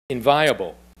and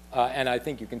inviolable. And I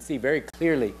think you can see very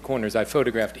clearly corners I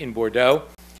photographed in Bordeaux.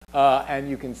 And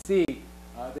you can see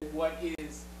that what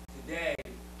is today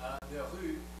the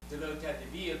Rue de l'Hôtel de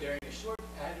Ville, during a short,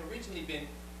 had originally been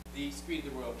the Street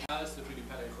of the Royal Palace, the Rue du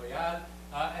Palais Royal,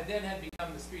 and then had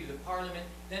become the Street of the Parliament.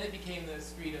 Then it became the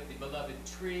Street of the Beloved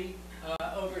Tree.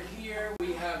 Over here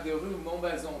we have the Rue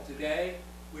Montbazon today,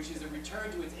 which is a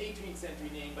return to its 18th century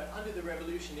name, but under the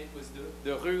revolution it was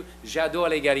the Rue J'adore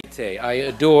l'égalité. I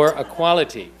adore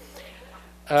equality.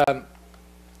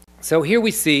 So here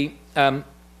we see,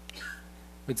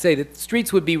 would say that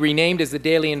streets would be renamed as the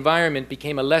daily environment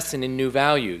became a lesson in new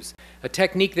values, a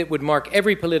technique that would mark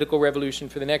every political revolution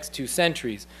for the next 2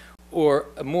 centuries, or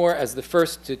more as the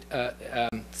first to,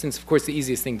 since of course the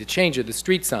easiest thing to change are the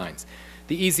street signs.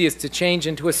 The easiest to change,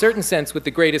 and to a certain sense with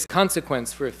the greatest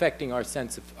consequence for affecting our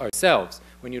sense of ourselves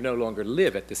when you no longer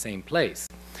live at the same place.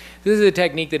 This is a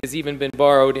technique that has even been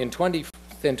borrowed in 20th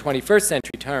and 21st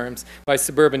century terms by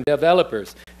suburban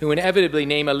developers who inevitably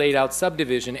name a laid-out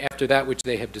subdivision after that which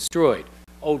they have destroyed.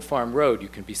 Old Farm Road, you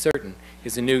can be certain,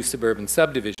 is a new suburban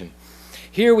subdivision.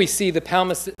 Here we see the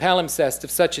palimpsest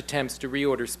of such attempts to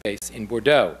reorder space in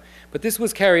Bordeaux. But this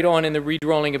was carried on in the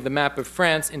redrawing of the map of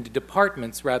France into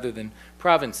departments rather than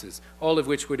provinces, all of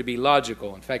which were to be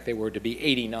logical. In fact, they were to be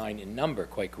 89 in number,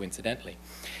 quite coincidentally.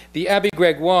 The Abbé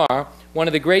Grégoire, one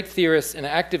of the great theorists and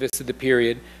activists of the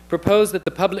period, proposed that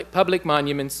the public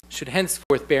monuments should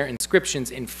henceforth bear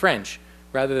inscriptions in French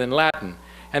rather than Latin,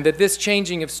 and that this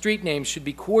changing of street names should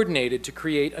be coordinated to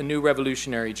create a new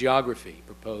revolutionary geography. He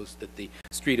proposed that the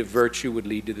street of virtue would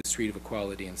lead to the street of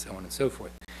equality, and so on and so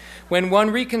forth. When one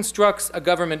reconstructs a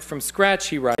government from scratch,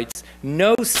 he writes,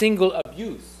 no single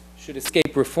abuse should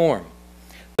escape reform.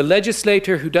 The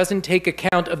legislator who doesn't take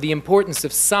account of the importance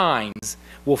of signs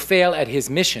will fail at his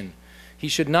mission. He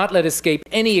should not let escape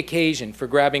any occasion for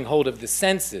grabbing hold of the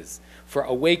senses, for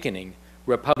awakening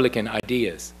Republican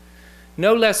ideas.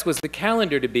 No less was the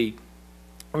calendar to be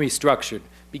restructured,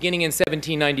 beginning in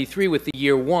 1793 with the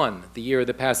year 1, the year of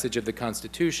the passage of the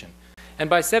Constitution. And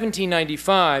by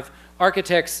 1795,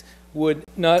 architects would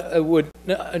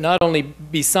not only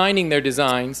be signing their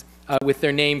designs with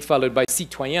their name followed by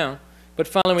citoyen, but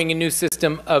following a new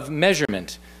system of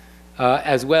measurement,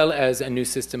 as well as a new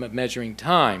system of measuring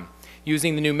time,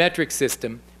 using the new metric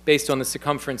system based on the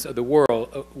circumference of the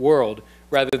world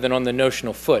rather than on the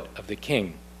notional foot of the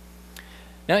king.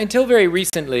 Now, until very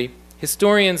recently,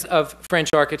 historians of French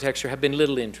architecture have been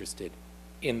little interested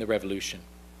in the revolution,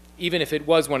 even if it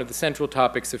was one of the central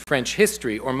topics of French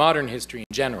history or modern history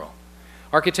in general.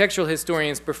 Architectural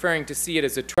historians preferring to see it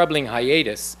as a troubling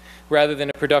hiatus rather than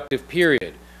a productive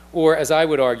period, or, as I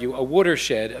would argue, a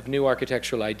watershed of new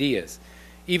architectural ideas,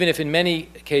 even if in many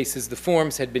cases the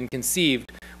forms had been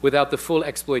conceived without the full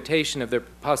exploitation of their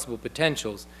possible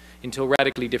potentials until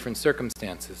radically different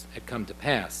circumstances had come to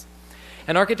pass.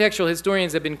 And architectural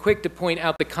historians have been quick to point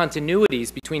out the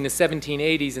continuities between the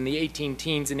 1780s and the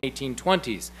 18-teens and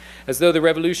 1820s, as though the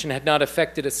revolution had not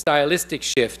affected a stylistic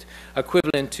shift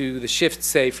equivalent to the shift,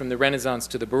 say, from the Renaissance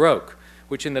to the Baroque,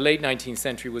 which in the late 19th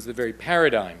century was the very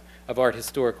paradigm of art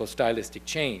historical stylistic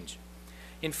change.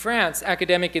 In France,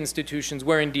 academic institutions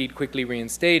were indeed quickly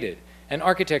reinstated, and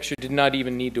architecture did not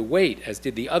even need to wait, as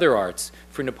did the other arts,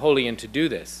 for Napoleon to do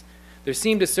this. There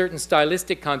seemed a certain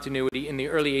stylistic continuity in the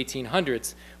early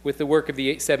 1800s with the work of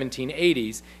the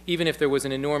 1780s, even if there was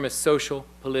an enormous social,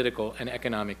 political, and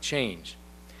economic change.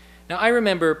 Now, I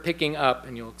remember picking up,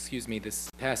 and you'll excuse me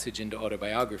this passage into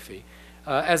autobiography,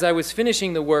 as I was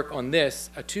finishing the work on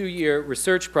this, a 2-year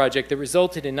research project that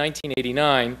resulted in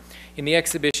 1989 in the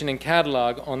exhibition and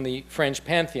catalog on the French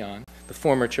Pantheon, the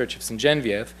former Church of St.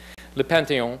 Geneviève, Le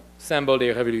Panthéon, symbole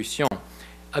des révolutions.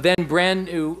 Then brand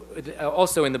new,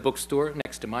 also in the bookstore,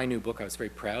 next to my new book, I was very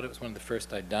proud, it was one of the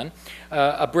first I'd done,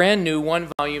 a brand new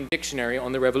 1-volume dictionary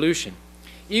on the revolution.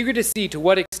 Eager to see to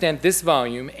what extent this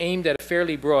volume, aimed at a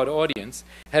fairly broad audience,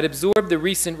 had absorbed the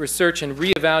recent research and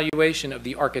reevaluation of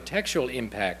the architectural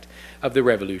impact of the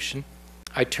revolution,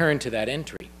 I turned to that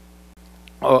entry,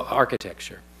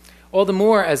 architecture. All the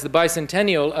more as the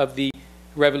bicentennial of the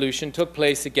revolution took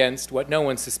place against what no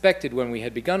one suspected when we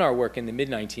had begun our work in the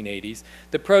mid-1980s,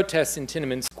 the protests in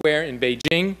Tiananmen Square in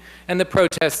Beijing and the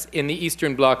protests in the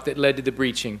Eastern Bloc that led to the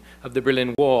breaching of the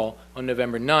Berlin Wall on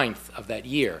November 9th of that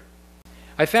year.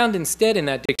 I found instead in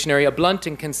that dictionary a blunt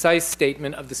and concise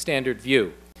statement of the standard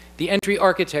view. The entry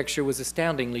architecture was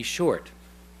astoundingly short,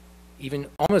 even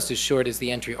almost as short as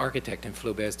the entry architect in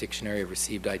Flaubert's Dictionary of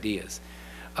Received Ideas.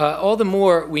 All the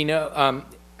more we know,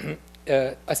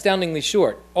 astoundingly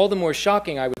short. All the more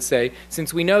shocking, I would say,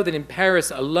 since we know that in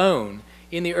Paris alone,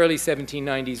 in the early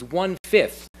 1790s,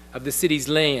 1/5 of the city's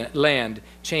land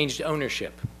changed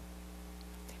ownership.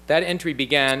 That entry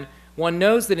began, "One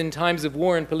knows that in times of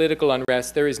war and political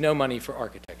unrest, there is no money for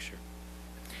architecture."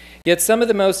 Yet some of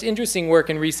the most interesting work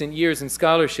in recent years in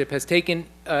scholarship has taken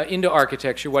into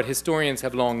architecture what historians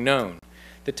have long known.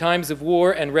 The times of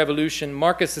war and revolution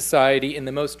mark a society in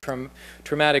the most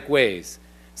traumatic ways.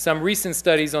 Some recent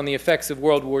studies on the effects of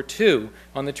World War II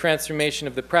on the transformation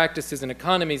of the practices and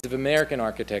economies of American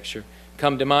architecture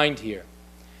come to mind here.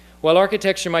 While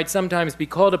architecture might sometimes be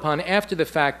called upon after the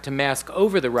fact to mask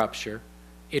over the rupture,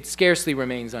 it scarcely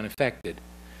remains unaffected.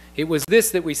 It was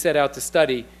this that we set out to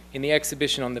study in the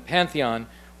exhibition on the Pantheon,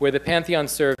 where the Pantheon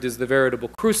served as the veritable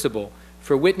crucible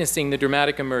for witnessing the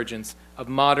dramatic emergence of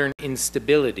modern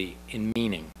instability in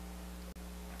meaning.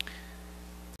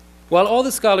 While all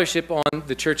the scholarship on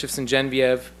the Church of St.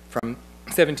 Genevieve from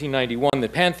 1791, the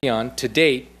Pantheon, to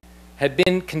date, had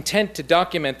been content to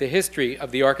document the history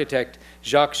of the architect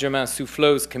Jacques Germain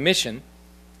Soufflot's commission,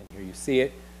 and here you see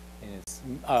it in its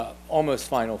almost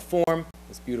final form,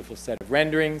 this beautiful set of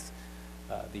renderings,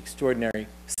 the extraordinary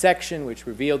section which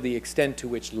revealed the extent to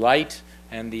which light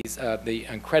and these, the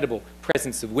incredible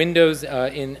presence of windows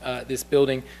in this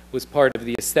building was part of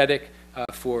the aesthetic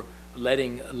for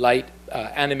letting light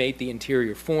animate the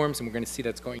interior forms, and we're going to see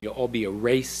that's going to all be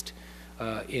erased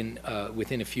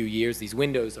within a few years. These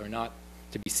windows are not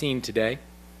to be seen today.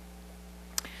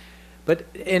 But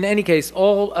in any case,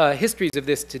 all histories of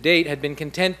this to date had been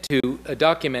content to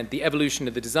document the evolution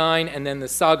of the design and then the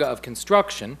saga of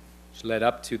construction, which led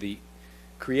up to the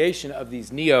creation of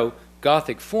these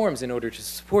neo-Gothic forms in order to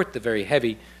support the very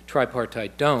heavy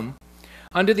tripartite dome,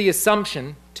 under the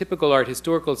assumption, typical art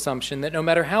historical assumption, that no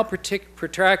matter how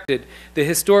protracted the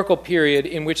historical period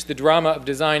in which the drama of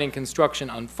design and construction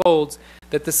unfolds,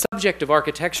 that the subject of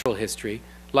architectural history,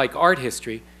 like art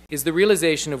history, is the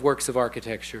realization of works of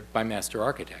architecture by master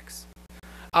architects.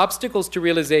 Obstacles to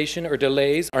realization or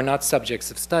delays are not subjects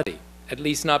of study, at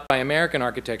least not by American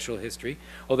architectural history,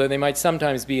 although they might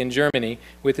sometimes be in Germany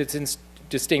with its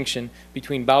distinction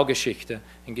between Baugeschichte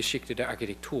and Geschichte der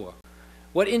Architektur.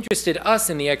 What interested us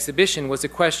in the exhibition was a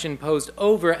question posed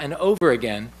over and over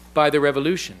again by the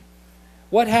revolution.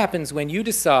 What happens when you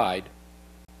decide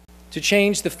to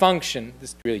change the function?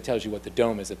 This really tells you what the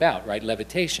dome is about, right?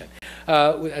 Levitation.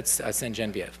 That's Saint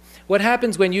Genevieve. What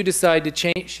happens when you decide to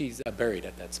change? She's buried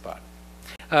at that spot.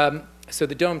 So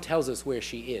the dome tells us where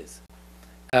she is.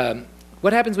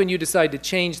 What happens when you decide to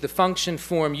change the function,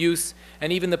 form, use,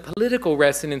 and even the political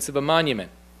resonance of a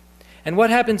monument? And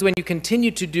what happens when you continue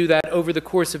to do that over the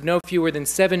course of no fewer than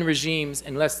 7 regimes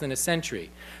in less than a century,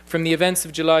 from the events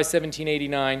of July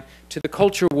 1789 to the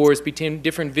culture wars between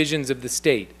different visions of the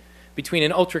state, between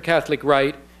an ultra-Catholic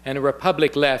right and a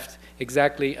republic left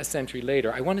exactly a century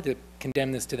later? I wanted to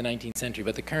condemn this to the 19th century,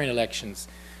 but the current elections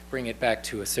bring it back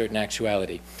to a certain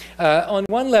actuality. On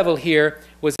one level here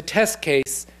was a test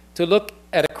case to look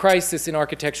at a crisis in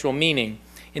architectural meaning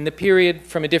in the period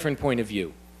from a different point of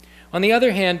view. On the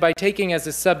other hand, by taking as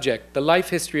a subject the life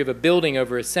history of a building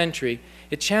over a century,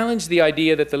 it challenged the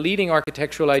idea that the leading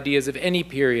architectural ideas of any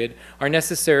period are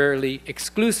necessarily,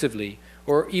 exclusively,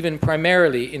 or even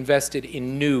primarily invested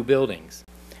in new buildings.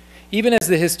 Even as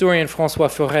the historian François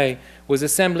Forêt was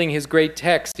assembling his great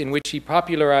text in which he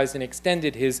popularized and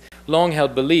extended his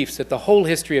long-held beliefs that the whole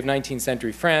history of 19th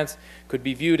century France could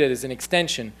be viewed as an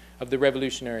extension of the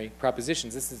revolutionary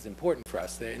propositions. This is important for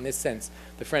us. In this sense,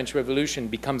 the French Revolution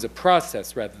becomes a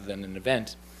process rather than an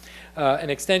event.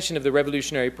 An extension of the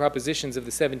revolutionary propositions of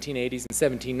the 1780s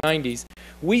and 1790s,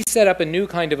 we set up a new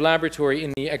kind of laboratory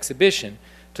in the exhibition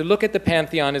to look at the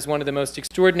Pantheon as one of the most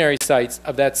extraordinary sites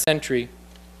of that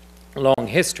century-long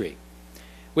history.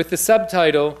 With the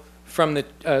subtitle from the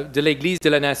De l'Église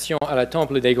de la Nation à la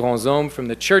Temple des Grands Hommes, from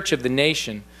the Church of the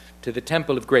Nation to the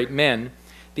Temple of Great Men,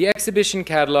 the exhibition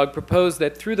catalog proposed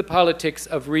that through the politics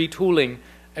of retooling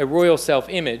a royal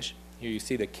self-image, here you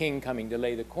see the king coming to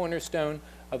lay the cornerstone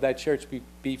of that church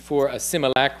before a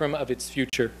simulacrum of its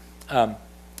future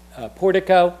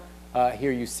portico.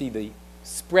 Here you see the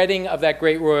spreading of that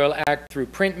great royal act through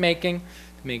printmaking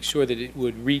to make sure that it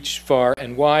would reach far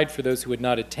and wide for those who had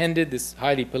not attended this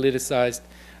highly politicized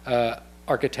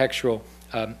architectural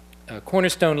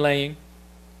cornerstone laying.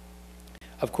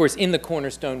 Of course, in the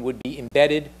cornerstone would be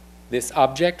embedded this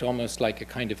object, almost like a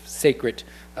kind of sacred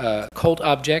cult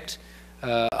object,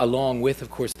 along with,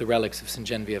 of course, the relics of St.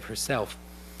 Genevieve herself.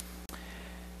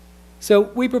 So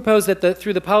we propose that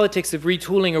through the politics of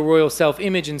retooling a royal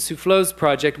self-image in Soufflot's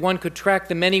project, one could track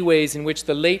the many ways in which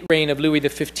the late reign of Louis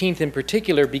XV in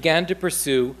particular began to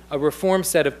pursue a reform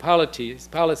set of policies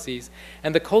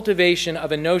and the cultivation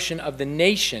of a notion of the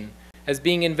nation as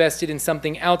being invested in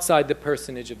something outside the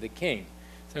personage of the king.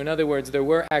 So in other words, there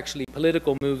were actually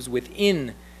political moves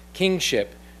within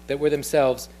kingship that were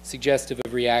themselves suggestive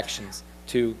of reactions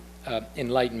to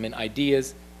Enlightenment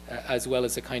ideas, as well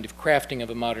as a kind of crafting of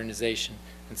a modernization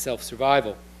and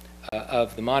self-survival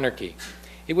of the monarchy.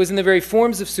 It was in the very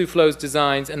forms of Soufflot's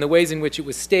designs and the ways in which it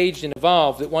was staged and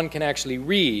evolved that one can actually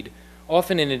read,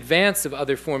 often in advance of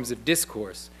other forms of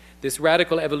discourse, this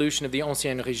radical evolution of the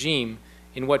Ancien Régime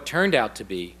in what turned out to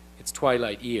be its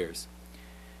twilight years.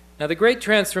 Now, the great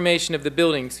transformation of the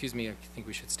building, excuse me, I think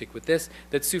we should stick with this,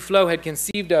 that Soufflot had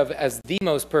conceived of as the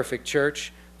most perfect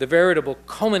church, the veritable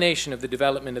culmination of the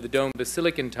development of the dome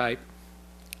basilican type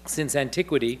since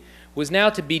antiquity, was now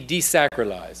to be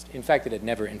desacralized. In fact, it had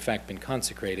never, in fact, been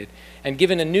consecrated, and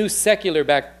given a new secular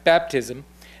baptism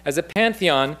as a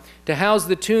pantheon to house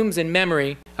the tombs and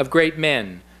memory of great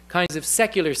men, kinds of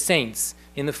secular saints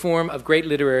in the form of great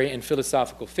literary and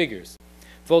philosophical figures.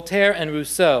 Voltaire and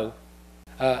Rousseau,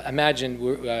 imagined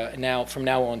from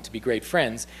now on to be great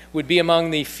friends, would be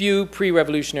among the few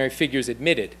pre-revolutionary figures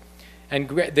admitted,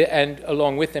 and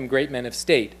along with them great men of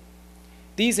state.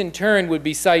 These in turn would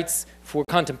be sites for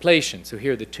contemplation. So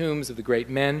here are the tombs of the great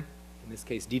men, in this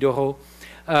case Diderot,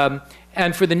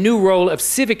 and for the new role of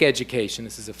civic education.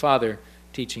 This is a father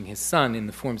teaching his son in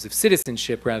the forms of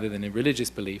citizenship rather than a religious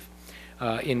belief,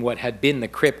 in what had been the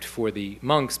crypt for the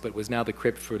monks but was now the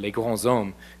crypt for les grands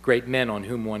hommes, great men on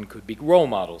whom one could be role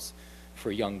models for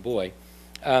a young boy.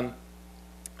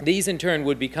 These in turn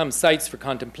would become sites for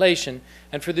contemplation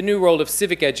and for the new role of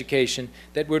civic education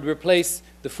that would replace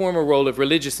the former role of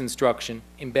religious instruction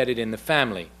embedded in the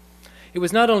family. It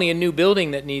was not only a new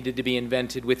building that needed to be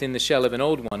invented within the shell of an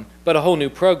old one, but a whole new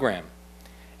program.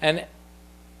 And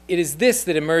it is this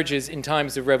that emerges in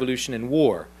times of revolution and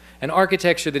war, an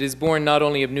architecture that is born not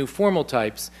only of new formal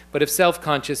types, but of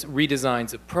self-conscious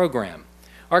redesigns of program.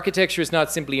 Architecture is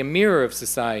not simply a mirror of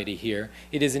society here,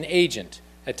 it is an agent,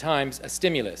 at times a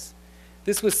stimulus.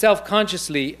 This was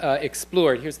self-consciously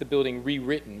explored. Here's the building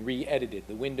rewritten, re-edited.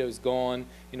 The windows gone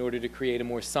in order to create a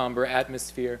more somber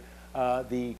atmosphere.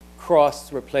 The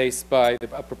cross replaced by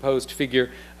a proposed figure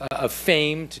of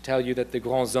fame to tell you that the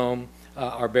grands hommes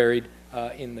are buried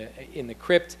in the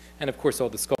crypt. And of course all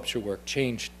the sculpture work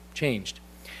changed.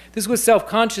 This was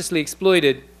self-consciously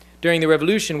exploited during the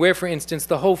Revolution, where, for instance,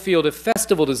 the whole field of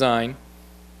festival design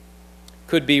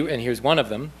could be, and here's one of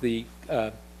them, the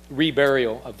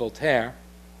reburial of Voltaire.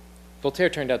 Voltaire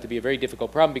turned out to be a very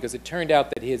difficult problem because it turned out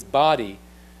that his body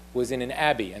was in an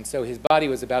abbey, and so his body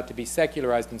was about to be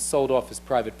secularized and sold off as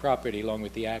private property along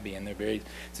with the abbey. And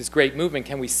it's this great movement,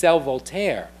 can we sell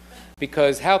Voltaire?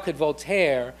 Because how could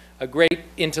Voltaire, a great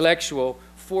intellectual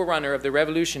forerunner of the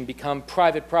revolution, become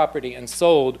private property and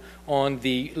sold on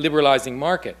the liberalizing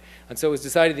market? And so it was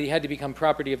decided that he had to become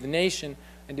property of the nation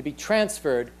and to be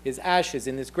transferred, his ashes,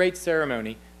 in this great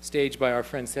ceremony staged by our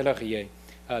friend Serrurier,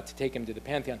 to take him to the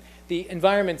Pantheon. The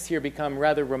environments here become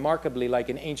rather remarkably like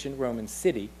an ancient Roman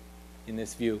city in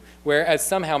this view, whereas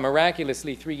somehow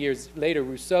miraculously 3 years later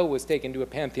Rousseau was taken to a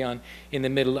Pantheon in the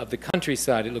middle of the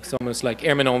countryside. It looks almost like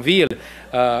Hermenonville,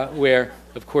 where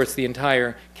of course the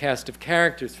entire cast of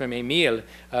characters from Émile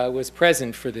was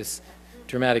present for this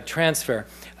dramatic transfer.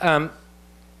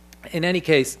 In any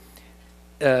case,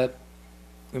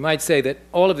 we might say that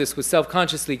all of this was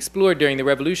self-consciously explored during the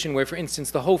Revolution, where, for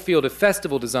instance, the whole field of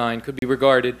festival design could be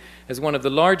regarded as one of the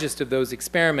largest of those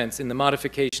experiments in the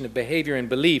modification of behavior and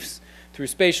beliefs through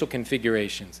spatial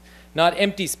configurations. Not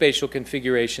empty spatial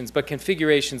configurations, but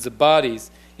configurations of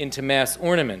bodies into mass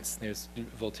ornaments. There's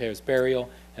Voltaire's burial,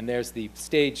 and there's the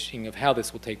staging of how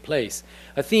this will take place.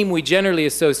 A theme we generally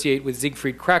associate with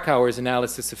Siegfried Krakauer's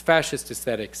analysis of fascist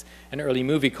aesthetics and early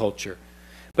movie culture.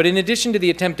 But in addition to the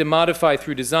attempt to modify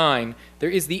through design, there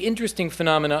is the interesting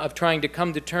phenomena of trying to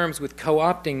come to terms with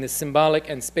co-opting the symbolic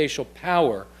and spatial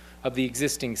power of the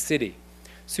existing city.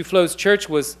 Soufflot's church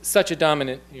was such a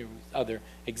dominant, other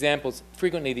examples,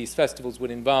 frequently these festivals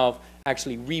would involve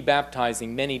actually rebaptizing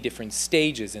many different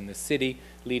stages in the city,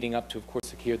 leading up to, of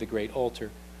course, here the great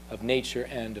altar of nature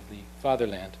and of the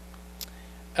fatherland.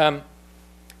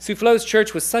 Soufflot's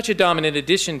church was such a dominant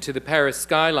addition to the Paris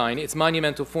skyline, its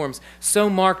monumental forms so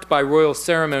marked by royal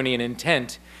ceremony and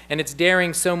intent, and its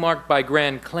daring so marked by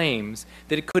grand claims,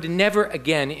 that it could never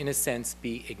again, in a sense,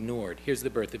 be ignored. Here's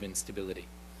the birth of instability.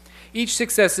 Each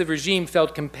successive regime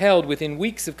felt compelled, within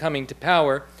weeks of coming to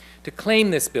power, to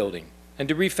claim this building and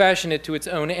to refashion it to its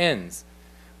own ends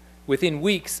within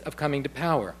weeks of coming to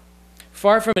power.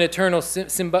 Far from an eternal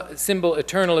symbol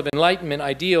eternal of Enlightenment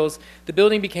ideals, the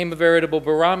building became a veritable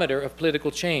barometer of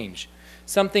political change,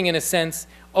 something in a sense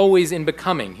always in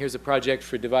becoming. Here's a project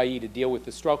for Devailly to deal with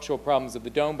the structural problems of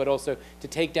the dome, but also to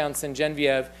take down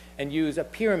Sainte-Geneviève and use a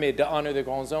pyramid to honor the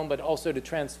Grands Hommes, but also to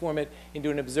transform it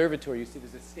into an observatory. You see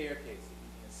there's a staircase that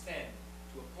you can ascend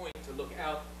to a point to look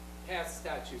out past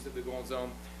statues of the Grands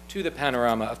Hommes to the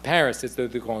panorama of Paris, as though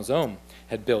the Grands Hommes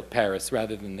had built Paris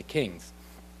rather than the kings.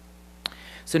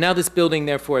 So now this building,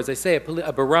 therefore, as I say,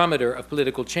 a barometer of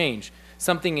political change,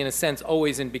 something in a sense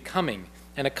always in becoming,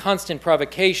 and a constant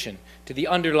provocation to the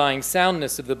underlying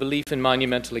soundness of the belief in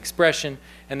monumental expression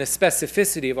and the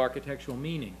specificity of architectural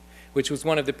meaning, which was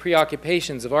one of the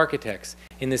preoccupations of architects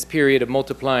in this period of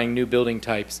multiplying new building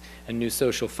types and new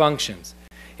social functions.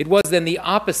 It was then the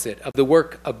opposite of the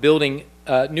work of building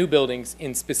new buildings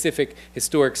in specific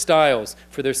historic styles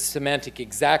for their semantic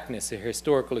exactness or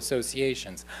historical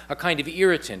associations, a kind of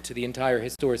irritant to the entire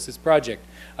historicist project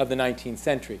of the 19th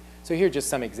century. So here are just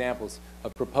some examples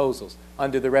of proposals.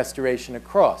 Under the Restoration, a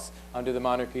cross. Under the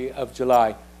Monarchy of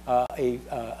July,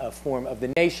 a form of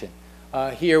the nation.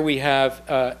 Here we have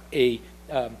a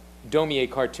Daumier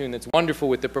cartoon that's wonderful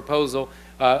with the proposal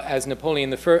as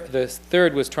Napoleon III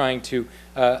was trying to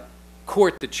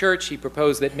court the church. He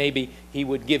proposed that maybe he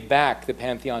would give back the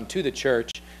Pantheon to the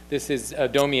church. This is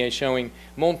Daumier showing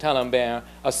Montalembert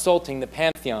assaulting the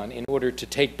Pantheon in order to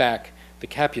take back the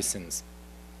Capucins.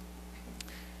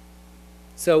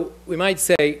 So we might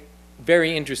say,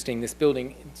 very interesting, this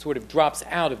building sort of drops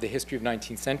out of the history of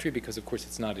 19th century because, of course,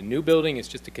 it's not a new building. It's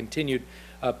just a continued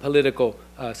political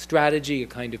strategy, a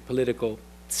kind of political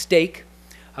stake.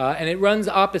 And it runs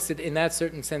opposite, in that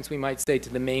certain sense, we might say, to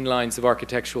the main lines of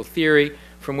architectural theory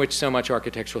from which so much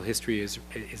architectural history is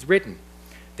written.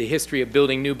 The history of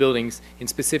building new buildings in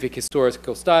specific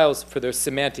historical styles for their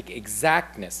semantic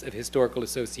exactness of historical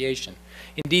association.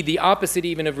 Indeed, the opposite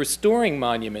even of restoring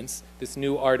monuments, this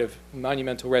new art of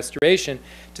monumental restoration,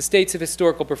 to states of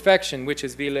historical perfection, which,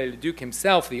 as Viollet-le-Duc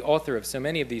himself, the author of so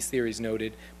many of these theories,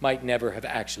 noted, might never have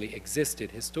actually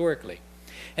existed historically.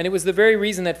 And it was the very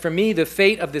reason that, for me, the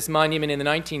fate of this monument in the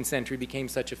 19th century became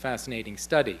such a fascinating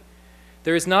study.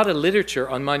 There is not a literature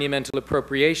on monumental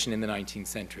appropriation in the 19th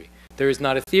century. There is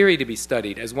not a theory to be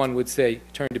studied, as one would say,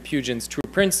 turn to Pugin's True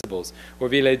Principles, or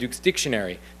Viollet-le-Duc's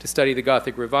Dictionary, to study the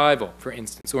Gothic Revival, for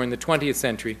instance, or in the 20th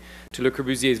century, to Le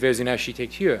Corbusier's Vers une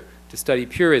Architecture, to study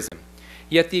Purism.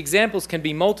 Yet the examples can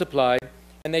be multiplied,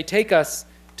 and they take us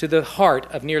to the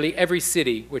heart of nearly every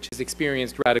city which has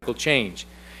experienced radical change.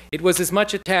 It was as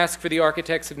much a task for the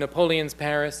architects of Napoleon's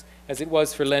Paris as it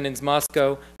was for Lenin's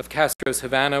Moscow, of Castro's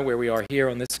Havana, where we are here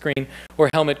on this screen, or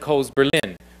Helmut Kohl's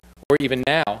Berlin, or even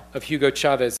now of Hugo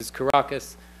Chavez's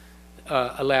Caracas,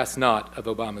 alas not of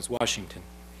Obama's Washington.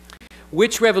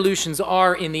 Which revolutions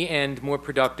are, in the end, more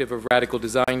productive of radical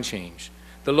design change?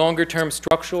 The longer-term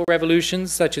structural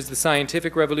revolutions, such as the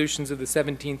scientific revolutions of the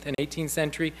 17th and 18th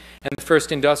century, and the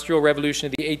first industrial revolution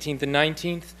of the 18th and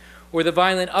 19th, or the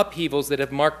violent upheavals that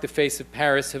have marked the face of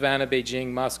Paris, Havana,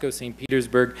 Beijing, Moscow, St.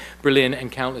 Petersburg, Berlin, and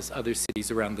countless other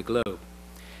cities around the globe?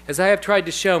 As I have tried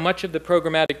to show, much of the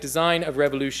programmatic design of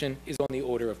revolution is on the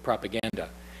order of propaganda.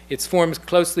 Its forms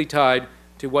closely tied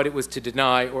to what it was to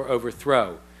deny or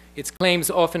overthrow. Its claims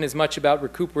often as much about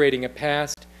recuperating a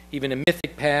past, even a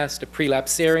mythic past, a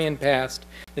prelapsarian past,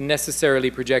 than necessarily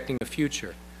projecting a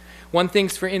future. One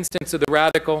thinks, for instance, of the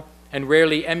radical and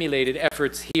rarely emulated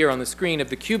efforts here on the screen of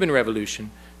the Cuban Revolution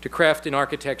to craft an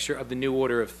architecture of the new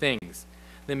order of things.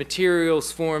 The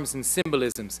materials, forms, and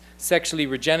symbolisms, sexually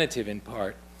regenerative in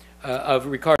part, of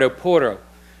Riccardo Porro,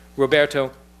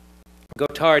 Roberto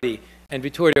Gottardi, and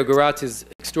Vittorio Garatti's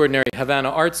extraordinary Havana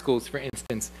art schools, for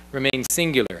instance, remain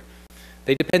singular.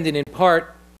 They depended in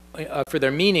part for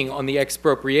their meaning on the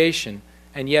expropriation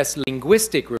and, yes,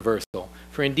 linguistic reversal,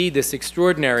 for indeed this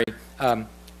extraordinary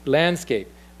landscape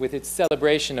with its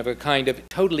celebration of a kind of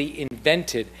totally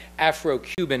invented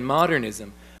Afro-Cuban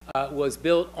modernism was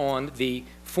built on the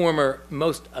former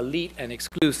most elite and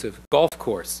exclusive golf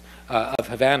course of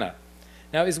Havana.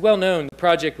 Now, it is well known the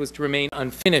project was to remain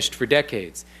unfinished for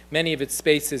decades, many of its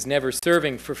spaces never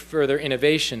serving for further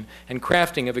innovation and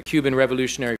crafting of a Cuban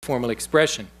revolutionary formal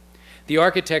expression. The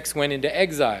architects went into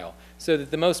exile, so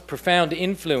that the most profound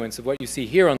influence of what you see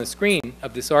here on the screen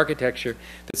of this architecture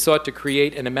that sought to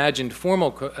create an imagined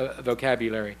formal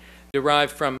vocabulary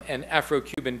derived from an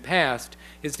Afro-Cuban past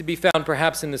is to be found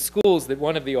perhaps in the schools that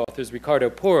one of the authors, Riccardo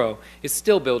Porro, is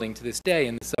still building to this day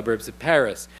in the suburbs of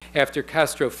Paris, after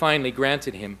Castro finally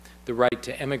granted him the right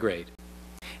to emigrate.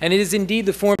 And it is indeed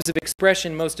the forms of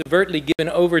expression most overtly given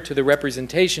over to the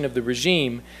representation of the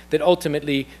regime that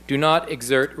ultimately do not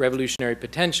exert revolutionary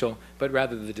potential, but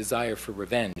rather the desire for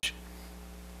revenge.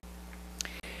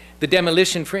 The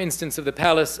demolition, for instance, of the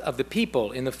Palace of the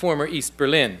People in the former East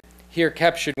Berlin, here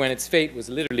captured when its fate was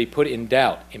literally put in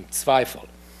doubt, im Zweifel,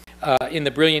 in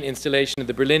the brilliant installation of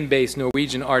the Berlin-based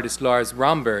Norwegian artist Lars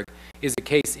Romberg, is a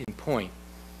case in point.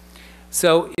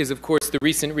 So is, of course, the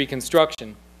recent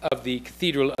reconstruction of the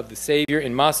Cathedral of the Savior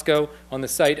in Moscow on the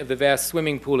site of the vast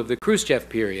swimming pool of the Khrushchev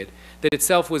period, that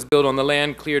itself was built on the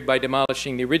land cleared by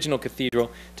demolishing the original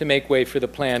cathedral to make way for the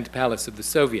planned Palace of the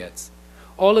Soviets.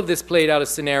 All of this played out a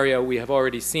scenario we have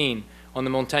already seen on the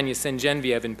Montagne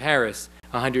Sainte-Geneviève in Paris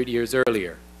 100 years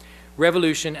earlier.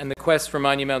 Revolution and the quest for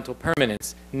monumental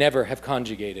permanence never have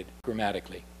conjugated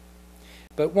grammatically.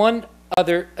 But at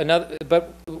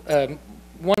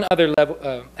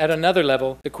another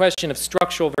level, the question of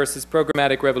structural versus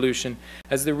programmatic revolution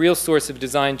as the real source of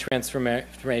design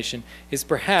transformation is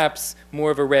perhaps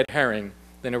more of a red herring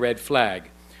than a red flag.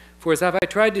 For as I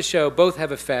tried to show, both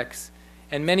have effects,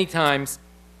 and many times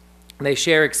they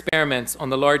share experiments on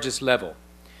the largest level.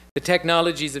 The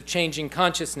technologies of changing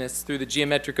consciousness through the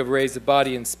geometric arrays of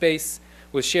body and space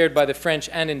was shared by the French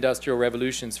and industrial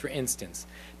revolutions, for instance.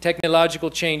 Technological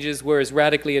changes were as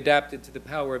radically adapted to the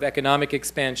power of economic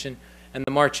expansion and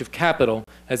the march of capital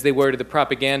as they were to the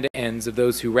propaganda ends of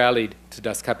those who rallied to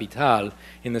Das Kapital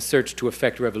in the search to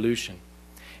effect revolution.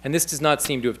 And this does not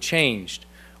seem to have changed.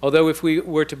 Although if we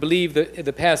were to believe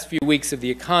the past few weeks of The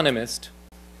Economist,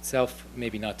 itself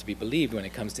maybe not to be believed when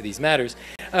it comes to these matters,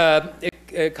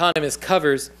 Economist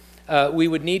covers, we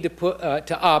would need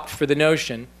to opt for the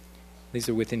notion, these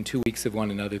are within 2 weeks of one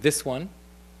another, this one,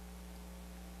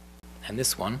 and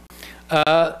this one,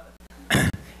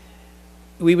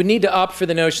 we would need to opt for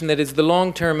the notion that it's the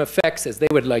long-term effects, as they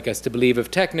would like us to believe,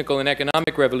 of technical and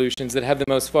economic revolutions that have the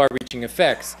most far-reaching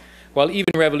effects, while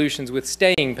even revolutions with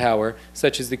staying power,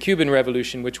 such as the Cuban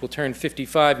Revolution, which will turn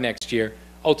 55 next year,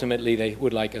 ultimately they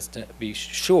would like us to be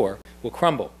sure will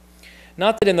crumble.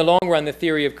 Not that in the long run the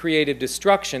theory of creative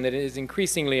destruction that is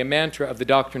increasingly a mantra of the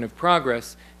doctrine of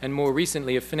progress and more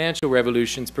recently of financial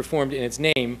revolutions performed in its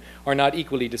name are not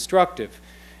equally destructive.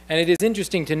 And it is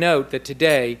interesting to note that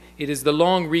today it is the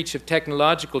long reach of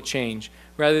technological change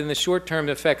rather than the short-term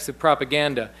effects of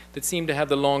propaganda that seem to have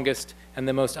the longest and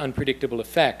the most unpredictable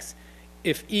effects,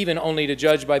 if even only to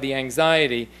judge by the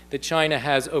anxiety that China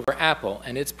has over Apple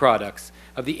and its products,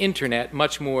 of the internet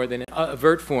much more than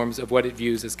overt forms of what it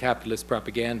views as capitalist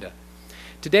propaganda.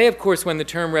 Today, of course, when the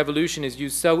term revolution is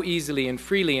used so easily and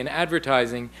freely in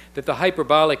advertising that the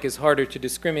hyperbolic is harder to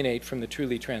discriminate from the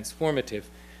truly transformative,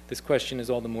 this question is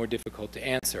all the more difficult to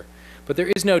answer. But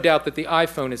there is no doubt that the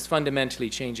iPhone is fundamentally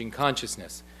changing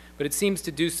consciousness, but it seems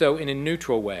to do so in a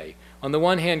neutral way. On the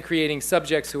one hand, creating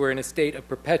subjects who are in a state of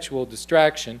perpetual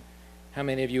distraction. How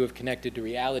many of you have connected to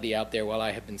reality out there while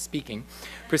I have been speaking?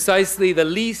 Precisely the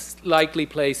least likely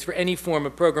place for any form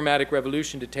of programmatic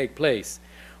revolution to take place.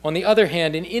 On the other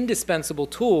hand, an indispensable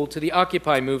tool to the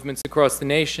Occupy movements across the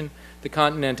nation, the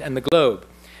continent, and the globe.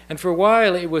 And for a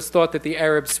while, it was thought that the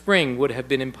Arab Spring would have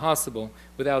been impossible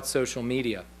without social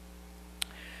media.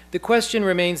 The question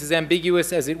remains as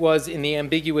ambiguous as it was in the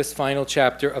ambiguous final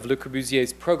chapter of Le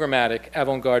Corbusier's programmatic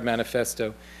avant-garde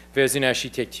manifesto, Vers une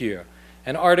architecture,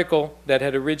 an article that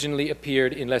had originally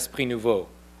appeared in L'Esprit Nouveau,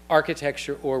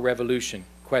 Architecture or Revolution, ?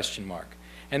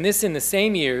 And this in the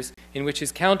same years in which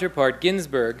his counterpart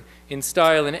Ginsberg, in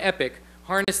style and epic,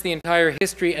 harnessed the entire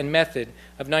history and method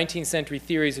of 19th century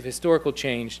theories of historical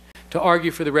change to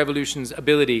argue for the revolution's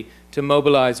ability to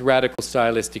mobilize radical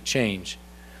stylistic change.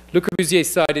 Le Corbusier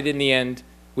sided in the end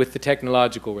with the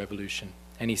technological revolution,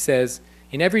 and he says,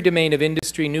 in every domain of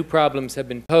industry, new problems have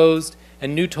been posed,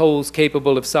 and new tools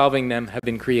capable of solving them have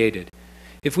been created.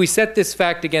 If we set this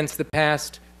fact against the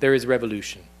past, there is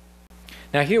revolution.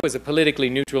 Now here was a politically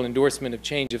neutral endorsement of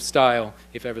change of style,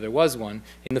 if ever there was one,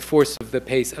 in the force of the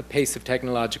pace of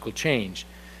technological change.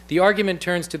 The argument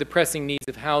turns to the pressing needs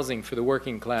of housing for the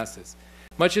working classes.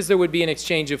 Much as there would be an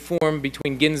exchange of form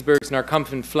between Ginsberg's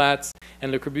Narkomfen flats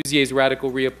and Le Corbusier's radical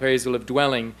reappraisal of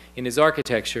dwelling in his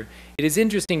architecture, it is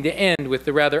interesting to end with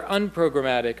the rather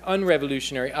unprogrammatic,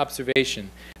 unrevolutionary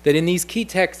observation that in these key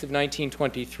texts of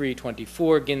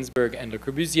 1923-24, Ginsberg and Le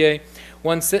Corbusier,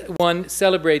 one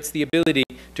celebrates the ability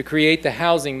to create the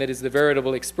housing that is the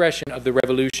veritable expression of the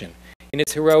revolution in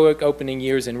its heroic opening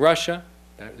years in Russia,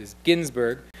 that is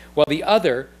Ginsberg, while the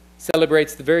other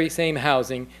celebrates the very same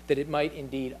housing that it might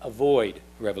indeed avoid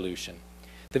revolution.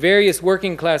 The various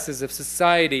working classes of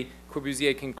society,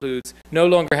 Corbusier concludes, no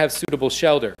longer have suitable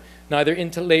shelter, neither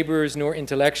laborers nor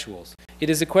intellectuals. It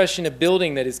is a question of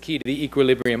building that is key to the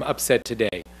equilibrium upset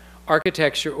today.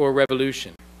 Architecture or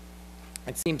revolution?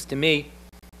 It seems to me,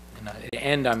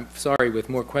 and I'm sorry, with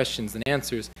more questions than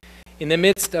answers, in the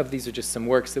midst of, these are just some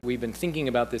works that we've been thinking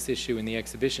about this issue in the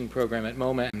exhibition program at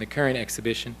MoMA and the current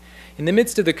exhibition. In the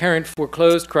midst of the current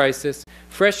foreclosed crisis,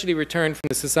 freshly returned from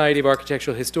the Society of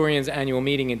Architectural Historians annual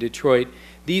meeting in Detroit,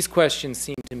 these questions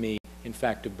seem to me, in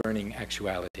fact, a burning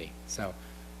actuality. So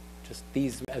just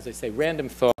these, as I say, random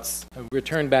thoughts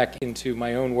return back into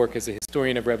my own work as a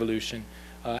historian of revolution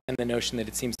and the notion that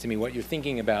it seems to me what you're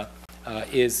thinking about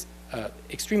is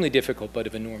extremely difficult but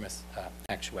of enormous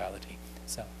actuality.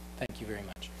 So thank you very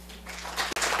much.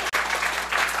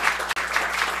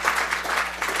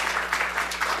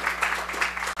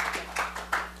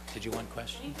 Did you want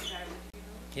questions?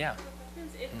 Yeah.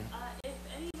 If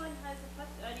anyone has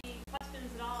any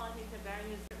questions at all, I think that Barry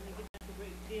has certainly given us a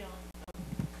great deal.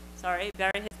 Sorry,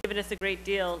 Barry has given us a great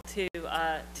deal to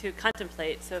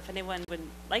contemplate. So if anyone would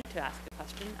like to ask a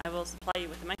question, I will supply you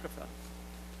with a microphone.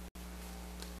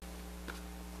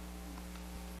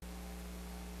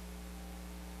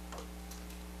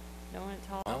 No one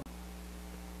at all? No?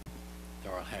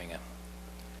 They're all having a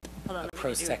Hold on,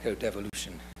 Prosecco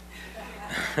devolution.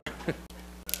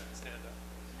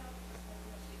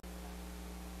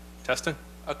 Testing?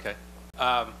 Okay.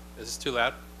 Is this too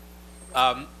loud?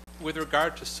 With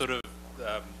regard to sort of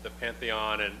the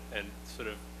Pantheon and sort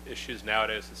of issues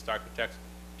nowadays with architects,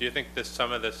 do you think that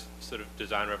some of this sort of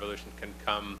design revolution can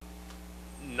come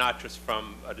not just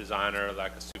from a designer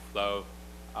like a Soufflot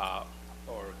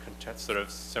or sort of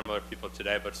similar people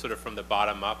today, but sort of from the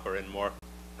bottom up or in more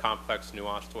complex,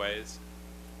 nuanced ways?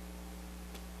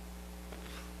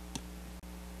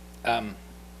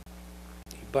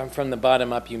 But from the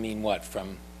bottom up, you mean what?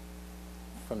 From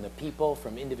the people,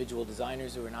 from individual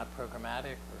designers who are not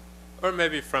programmatic? Or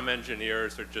maybe from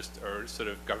engineers or sort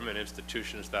of government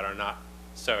institutions that are not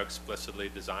so explicitly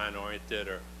design oriented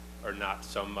or not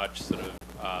so much sort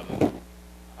of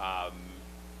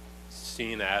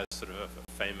seen as sort of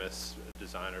a famous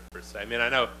designer per se. I mean, I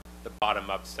know the bottom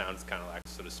up sounds kind of like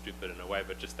sort of stupid in a way,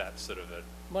 but just that sort of a...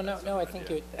 Well, no, I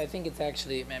think it's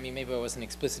actually, I mean, maybe I wasn't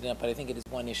explicit enough, but I think it is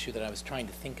one issue that I was trying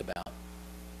to think about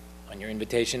on your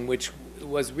invitation, which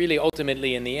was really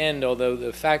ultimately in the end, although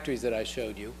the factories that I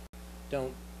showed you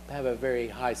don't have a very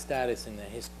high status in the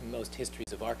most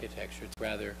histories of architecture. It's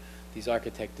rather these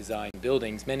architect designed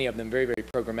buildings, many of them very, very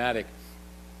programmatic.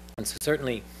 And so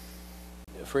certainly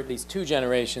for at least two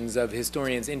generations of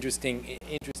historians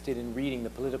interested in reading the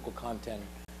political content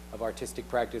of artistic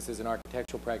practices and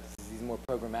architectural practices, these more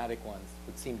programmatic ones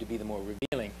would seem to be the more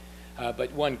revealing.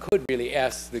 But one could really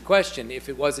ask the question if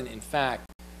it wasn't in fact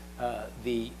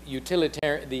the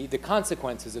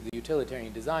consequences of the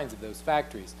utilitarian designs of those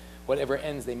factories, whatever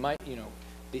ends they might,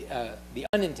 the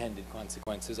unintended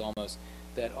consequences almost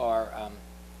that are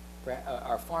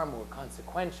far more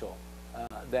consequential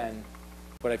than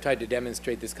what I've tried to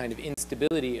demonstrate, this kind of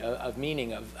instability of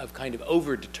meaning, of kind of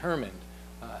over-determined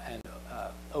and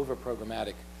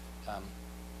over-programmatic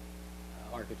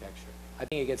architecture. I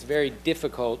think it gets very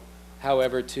difficult,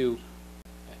 however, to,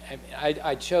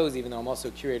 I chose, even though I'm also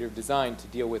curator of design, to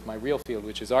deal with my real field,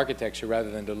 which is architecture,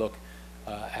 rather than to look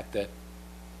at the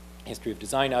history of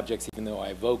design objects, even though I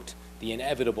evoked the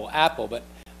inevitable apple. But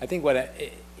I think what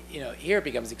here it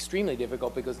becomes extremely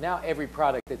difficult because now every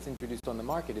product that's introduced on the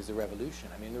market is a revolution.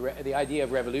 I mean, the idea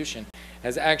of revolution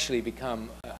has actually become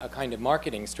a kind of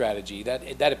marketing strategy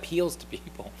that appeals to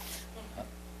people.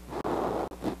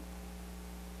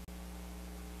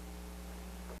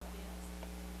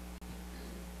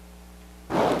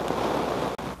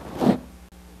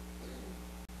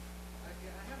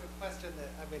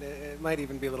 It might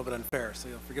even be a little bit unfair, so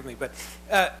you'll forgive me. But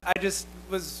I just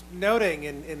was noting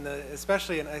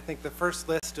especially in I think the first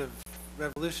list of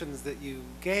revolutions that you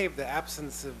gave, the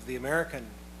absence of the American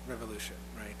Revolution,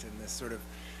 right? And this sort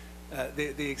of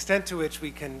the extent to which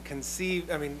we can conceive.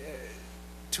 I mean,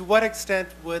 to what extent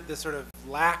would the sort of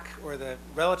lack or the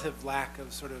relative lack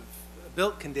of sort of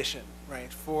built condition,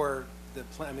 right, for the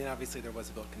I mean, obviously there was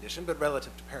a built condition, but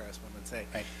relative to Paris, one would say.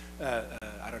 Right.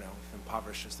 I don't know if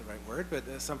impoverished is the right word,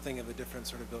 but something of a different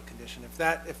sort of built condition. If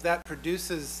that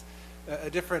produces a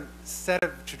different set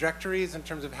of trajectories in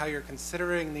terms of how you're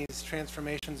considering these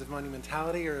transformations of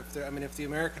monumentality, or if the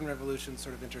American Revolution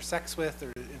sort of intersects with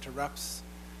or interrupts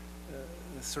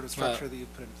the sort of structure that you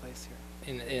put in place here.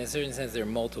 In a certain sense, there are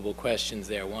multiple questions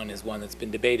there. One is one that's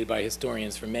been debated by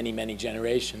historians for many, many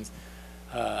generations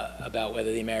about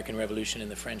whether the American Revolution and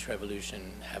the French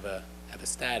Revolution have a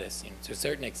status. To a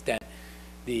certain extent,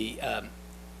 the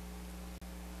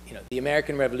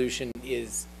American Revolution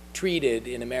is treated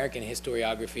in American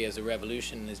historiography as a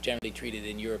revolution and is generally treated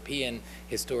in European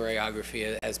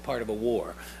historiography as part of a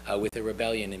war with a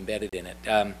rebellion embedded in it.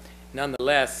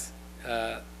 Nonetheless,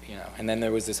 you know, and then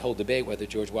there was this whole debate whether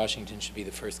George Washington should be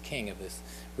the first king of this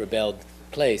rebelled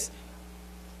place.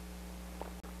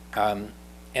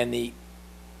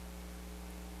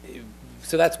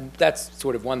 So that's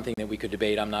sort of one thing that we could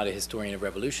debate. I'm not a historian of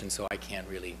revolution, so I can't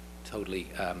really totally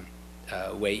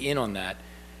weigh in on that.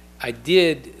 I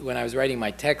did, when I was writing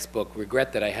my textbook,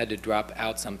 regret that I had to drop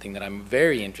out something that I'm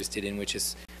very interested in, which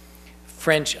is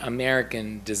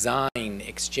French-American design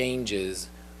exchanges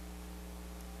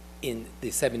in the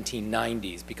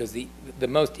 1790s, because the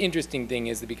most interesting thing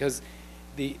is that because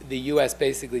the U.S.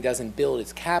 basically doesn't build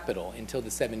its capital until the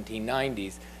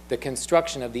 1790s, the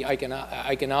construction of the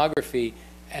iconography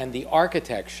and the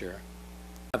architecture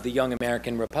of the young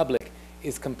American Republic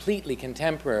is completely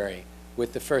contemporary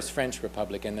with the first French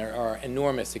Republic, and there are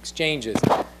enormous exchanges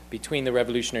between the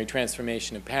revolutionary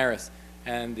transformation of Paris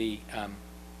and the,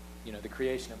 you know, the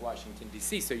creation of Washington,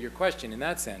 D.C. So your question in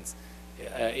that sense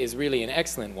is really an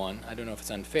excellent one. I don't know if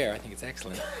it's unfair. I think it's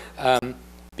excellent.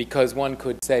 Because one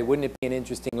could say, wouldn't it be an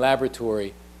interesting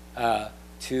laboratory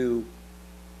to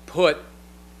put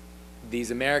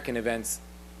these American events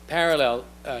parallel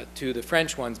to the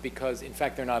French ones, because in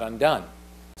fact they're not undone.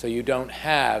 So you don't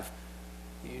have,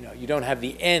 you know, you don't have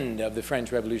the end of the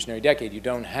French Revolutionary Decade. You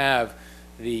don't have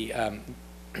the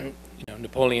you know,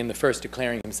 Napoleon I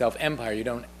declaring himself emperor. You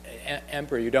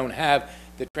don't have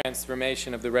the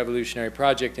transformation of the revolutionary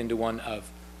project into one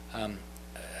of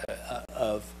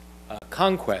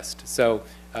conquest. So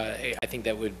I think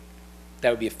that would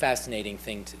be a fascinating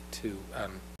thing to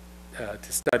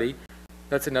study.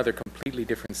 That's another completely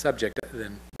different subject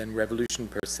than revolution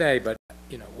per se. But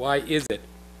you know, why is it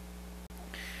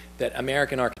that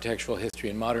American architectural history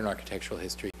and modern architectural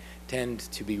history tend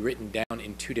to be written down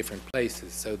in two different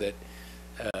places, so that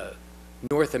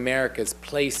North America's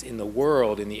place in the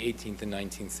world in the 18th and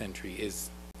 19th century is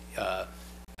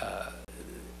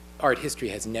art history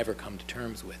has never come to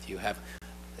terms with. You have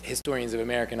historians of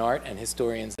American art and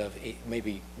historians of,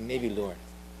 maybe Lauren,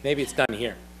 maybe it's done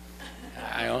here.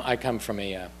 I come from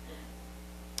a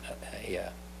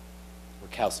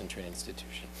recalcitrant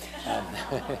institution.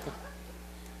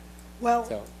 Well,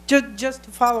 So- just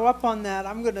to follow up on that,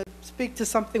 I'm going to speak to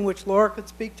something which Laura could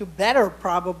speak to better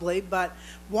probably, but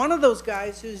one of those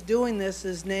guys who's doing this,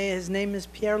 his name is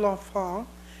Pierre L'Enfant,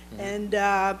 and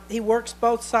he works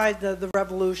both sides of the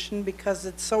revolution because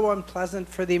it's so unpleasant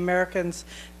for the Americans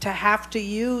to have to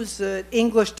use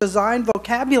English design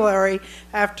vocabulary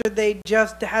after they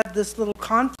just had this little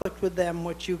conflict with them,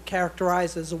 which you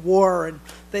characterize as a war, and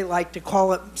they like to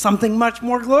call it something much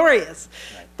more glorious.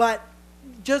 Right. But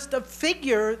just a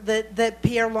figure that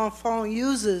Pierre L'Enfant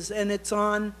uses, and it's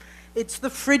the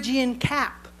Phrygian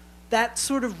cap. That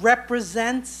sort of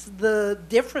represents the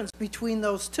difference between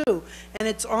those two. And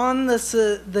it's on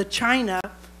the china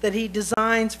that he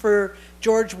designs for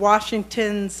George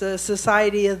Washington's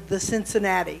Society of the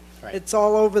Cincinnati. Right. It's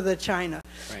all over the china.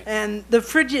 Right. And the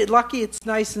Phrygian, lucky it's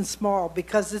nice and small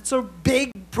because it's a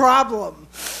big problem.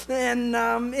 And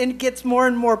it gets more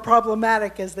and more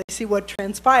problematic as they see what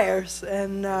transpires.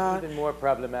 And even more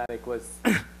problematic was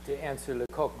to answer Le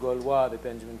Coq Gaulois that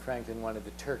Benjamin Franklin wanted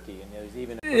the turkey, and there was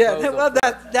even a proposal well,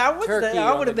 for that was turkey that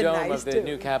on would the have been dome nice of the too.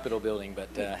 new Capitol building, but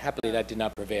happily that did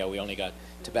not prevail. We only got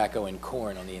tobacco and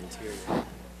corn on the interior.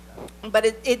 But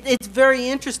it's very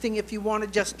interesting if you want to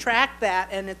just track that,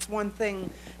 and it's one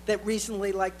thing that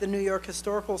recently, like the New York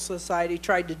Historical Society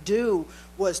tried to do,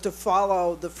 was to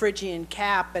follow the Phrygian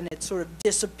cap and its sort of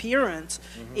disappearance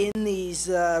in these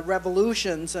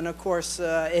revolutions. And of course,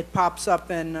 it pops up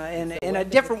in a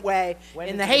different way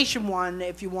in the Haitian one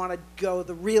if you want to go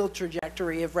the real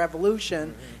trajectory of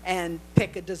revolution and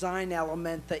pick a design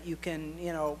element that you can,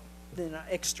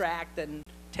 extract and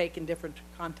take in different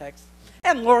contexts.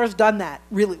 And Laura's done that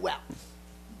really well.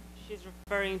 She's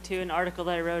referring to an article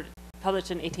that I wrote,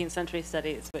 published in 18th Century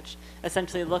Studies, which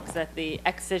essentially looks at the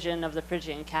excision of the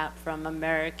Phrygian cap from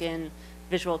American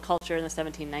visual culture in the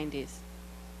 1790s.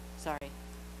 Sorry.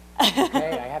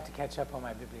 Okay, I have to catch up on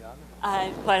my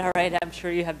bibliography. Quite all right. I'm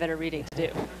sure you have better reading to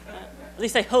do. At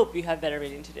least I hope you have better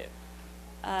reading to do.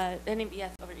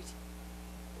 Yes, over to you.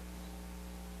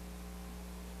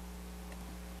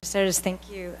 So just thank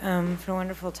you for a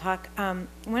wonderful talk. One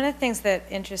of the things that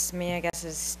interests me, I guess,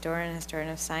 as historian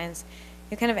of science,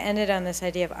 you kind of ended on this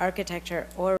idea of architecture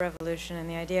or revolution, and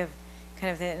the idea of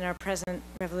kind of that in our present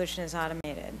revolution is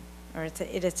automated, or it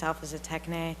itself is a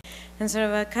techne. And sort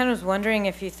of I kind of was wondering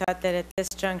if you thought that at this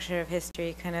juncture of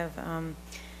history, kind of,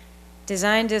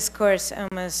 design discourse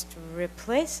almost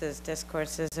replaces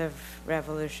discourses of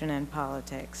revolution and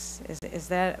politics. Is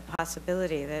that a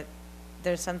possibility, that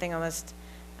there's something almost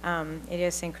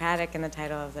idiosyncratic in the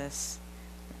title of this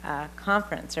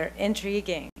conference, or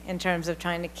intriguing in terms of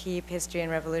trying to keep history and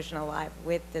revolution alive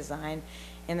with design,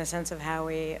 in the sense of how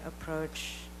we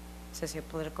approach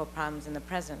sociopolitical problems in the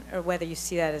present, or whether you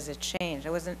see that as a change? I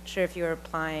wasn't sure if you were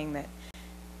implying that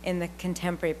in the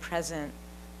contemporary present,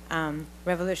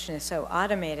 revolution is so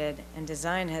automated and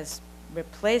design has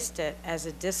replaced it as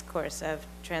a discourse of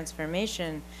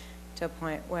transformation to a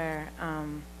point where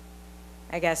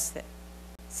I guess that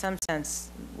in some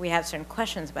sense we have certain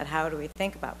questions about how do we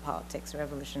think about politics or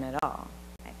revolution at all.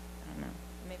 I don't know.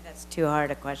 Maybe that's too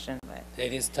hard a question, but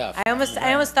It is tough. I almost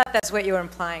thought that's what you were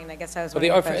implying, and I guess I was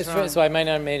wondering if I was wrong. So I might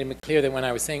not have made it clear that when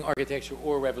I was saying architecture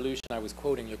or revolution, I was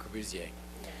quoting Le Corbusier.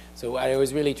 So what I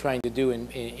was really trying to do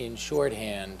in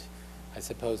shorthand, I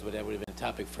suppose that would have been a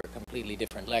topic for a completely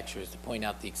different lecture, is to point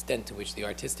out the extent to which the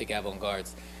artistic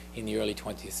avant-gardes in the early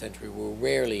 20th century were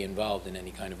rarely involved in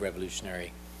any kind of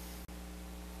revolutionary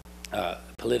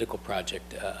political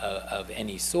project of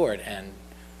any sort. And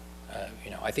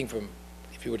you know, I think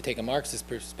if you were to take a Marxist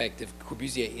perspective,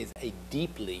 Corbusier is a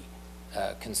deeply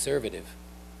conservative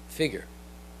figure.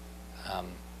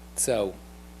 So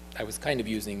I was kind of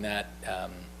using that.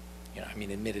 You know, I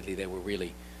mean, admittedly, there were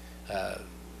really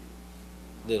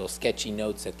little sketchy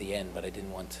notes at the end, but I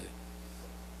didn't want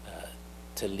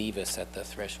to leave us at the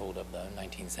threshold of the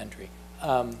 19th century.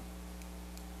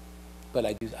 But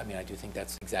I do think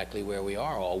that's exactly where we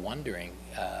are, all wondering.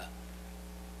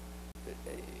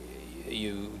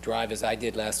 You drive, as I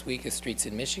did last week, the streets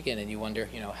in Michigan, and you wonder,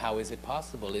 you know, how is it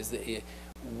possible? Is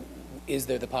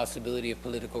there the possibility of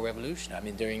political revolution? I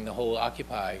mean, during the whole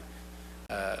Occupy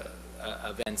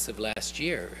events of last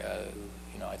year,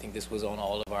 you know, I think this was on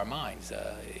all of our minds.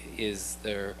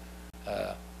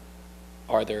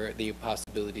 Are there the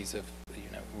possibilities of, you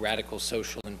know, radical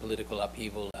social and political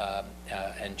upheaval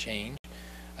and change?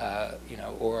 You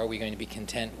know, or are we going to be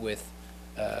content with,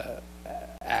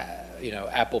 you know,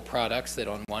 Apple products that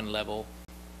on one level,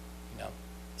 you know,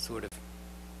 sort of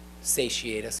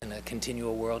satiate us in a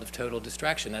continual world of total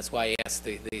distraction? That's why I asked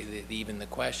even the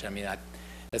question. I mean,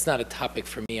 that's not a topic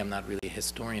for me. I'm not really a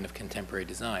historian of contemporary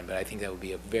design, but I think that would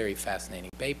be a very fascinating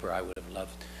paper. I would have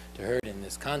loved to heard in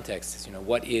this context. Is, you know,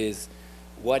 what is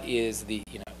the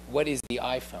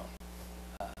iPhone?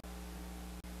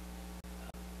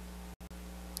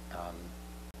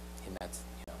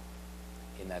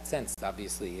 In that sense,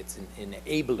 obviously, it's an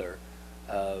enabler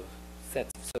of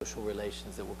sets of social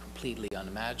relations that were completely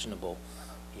unimaginable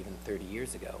even 30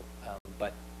 years ago.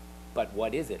 But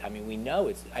what is it? I mean, we know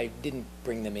it's, I didn't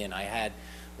bring them in. I had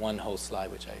one whole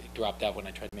slide, which I dropped out when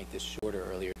I tried to make this shorter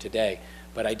earlier today.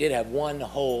 But I did have one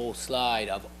whole slide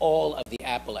of all of the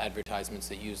Apple advertisements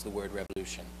that use the word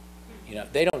revolution. You know,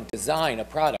 they don't design a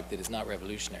product that is not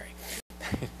revolutionary.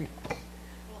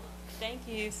 Thank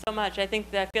you so much. I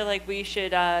feel like we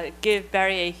should give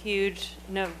Barry a huge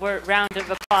round of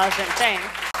applause and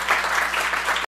thanks.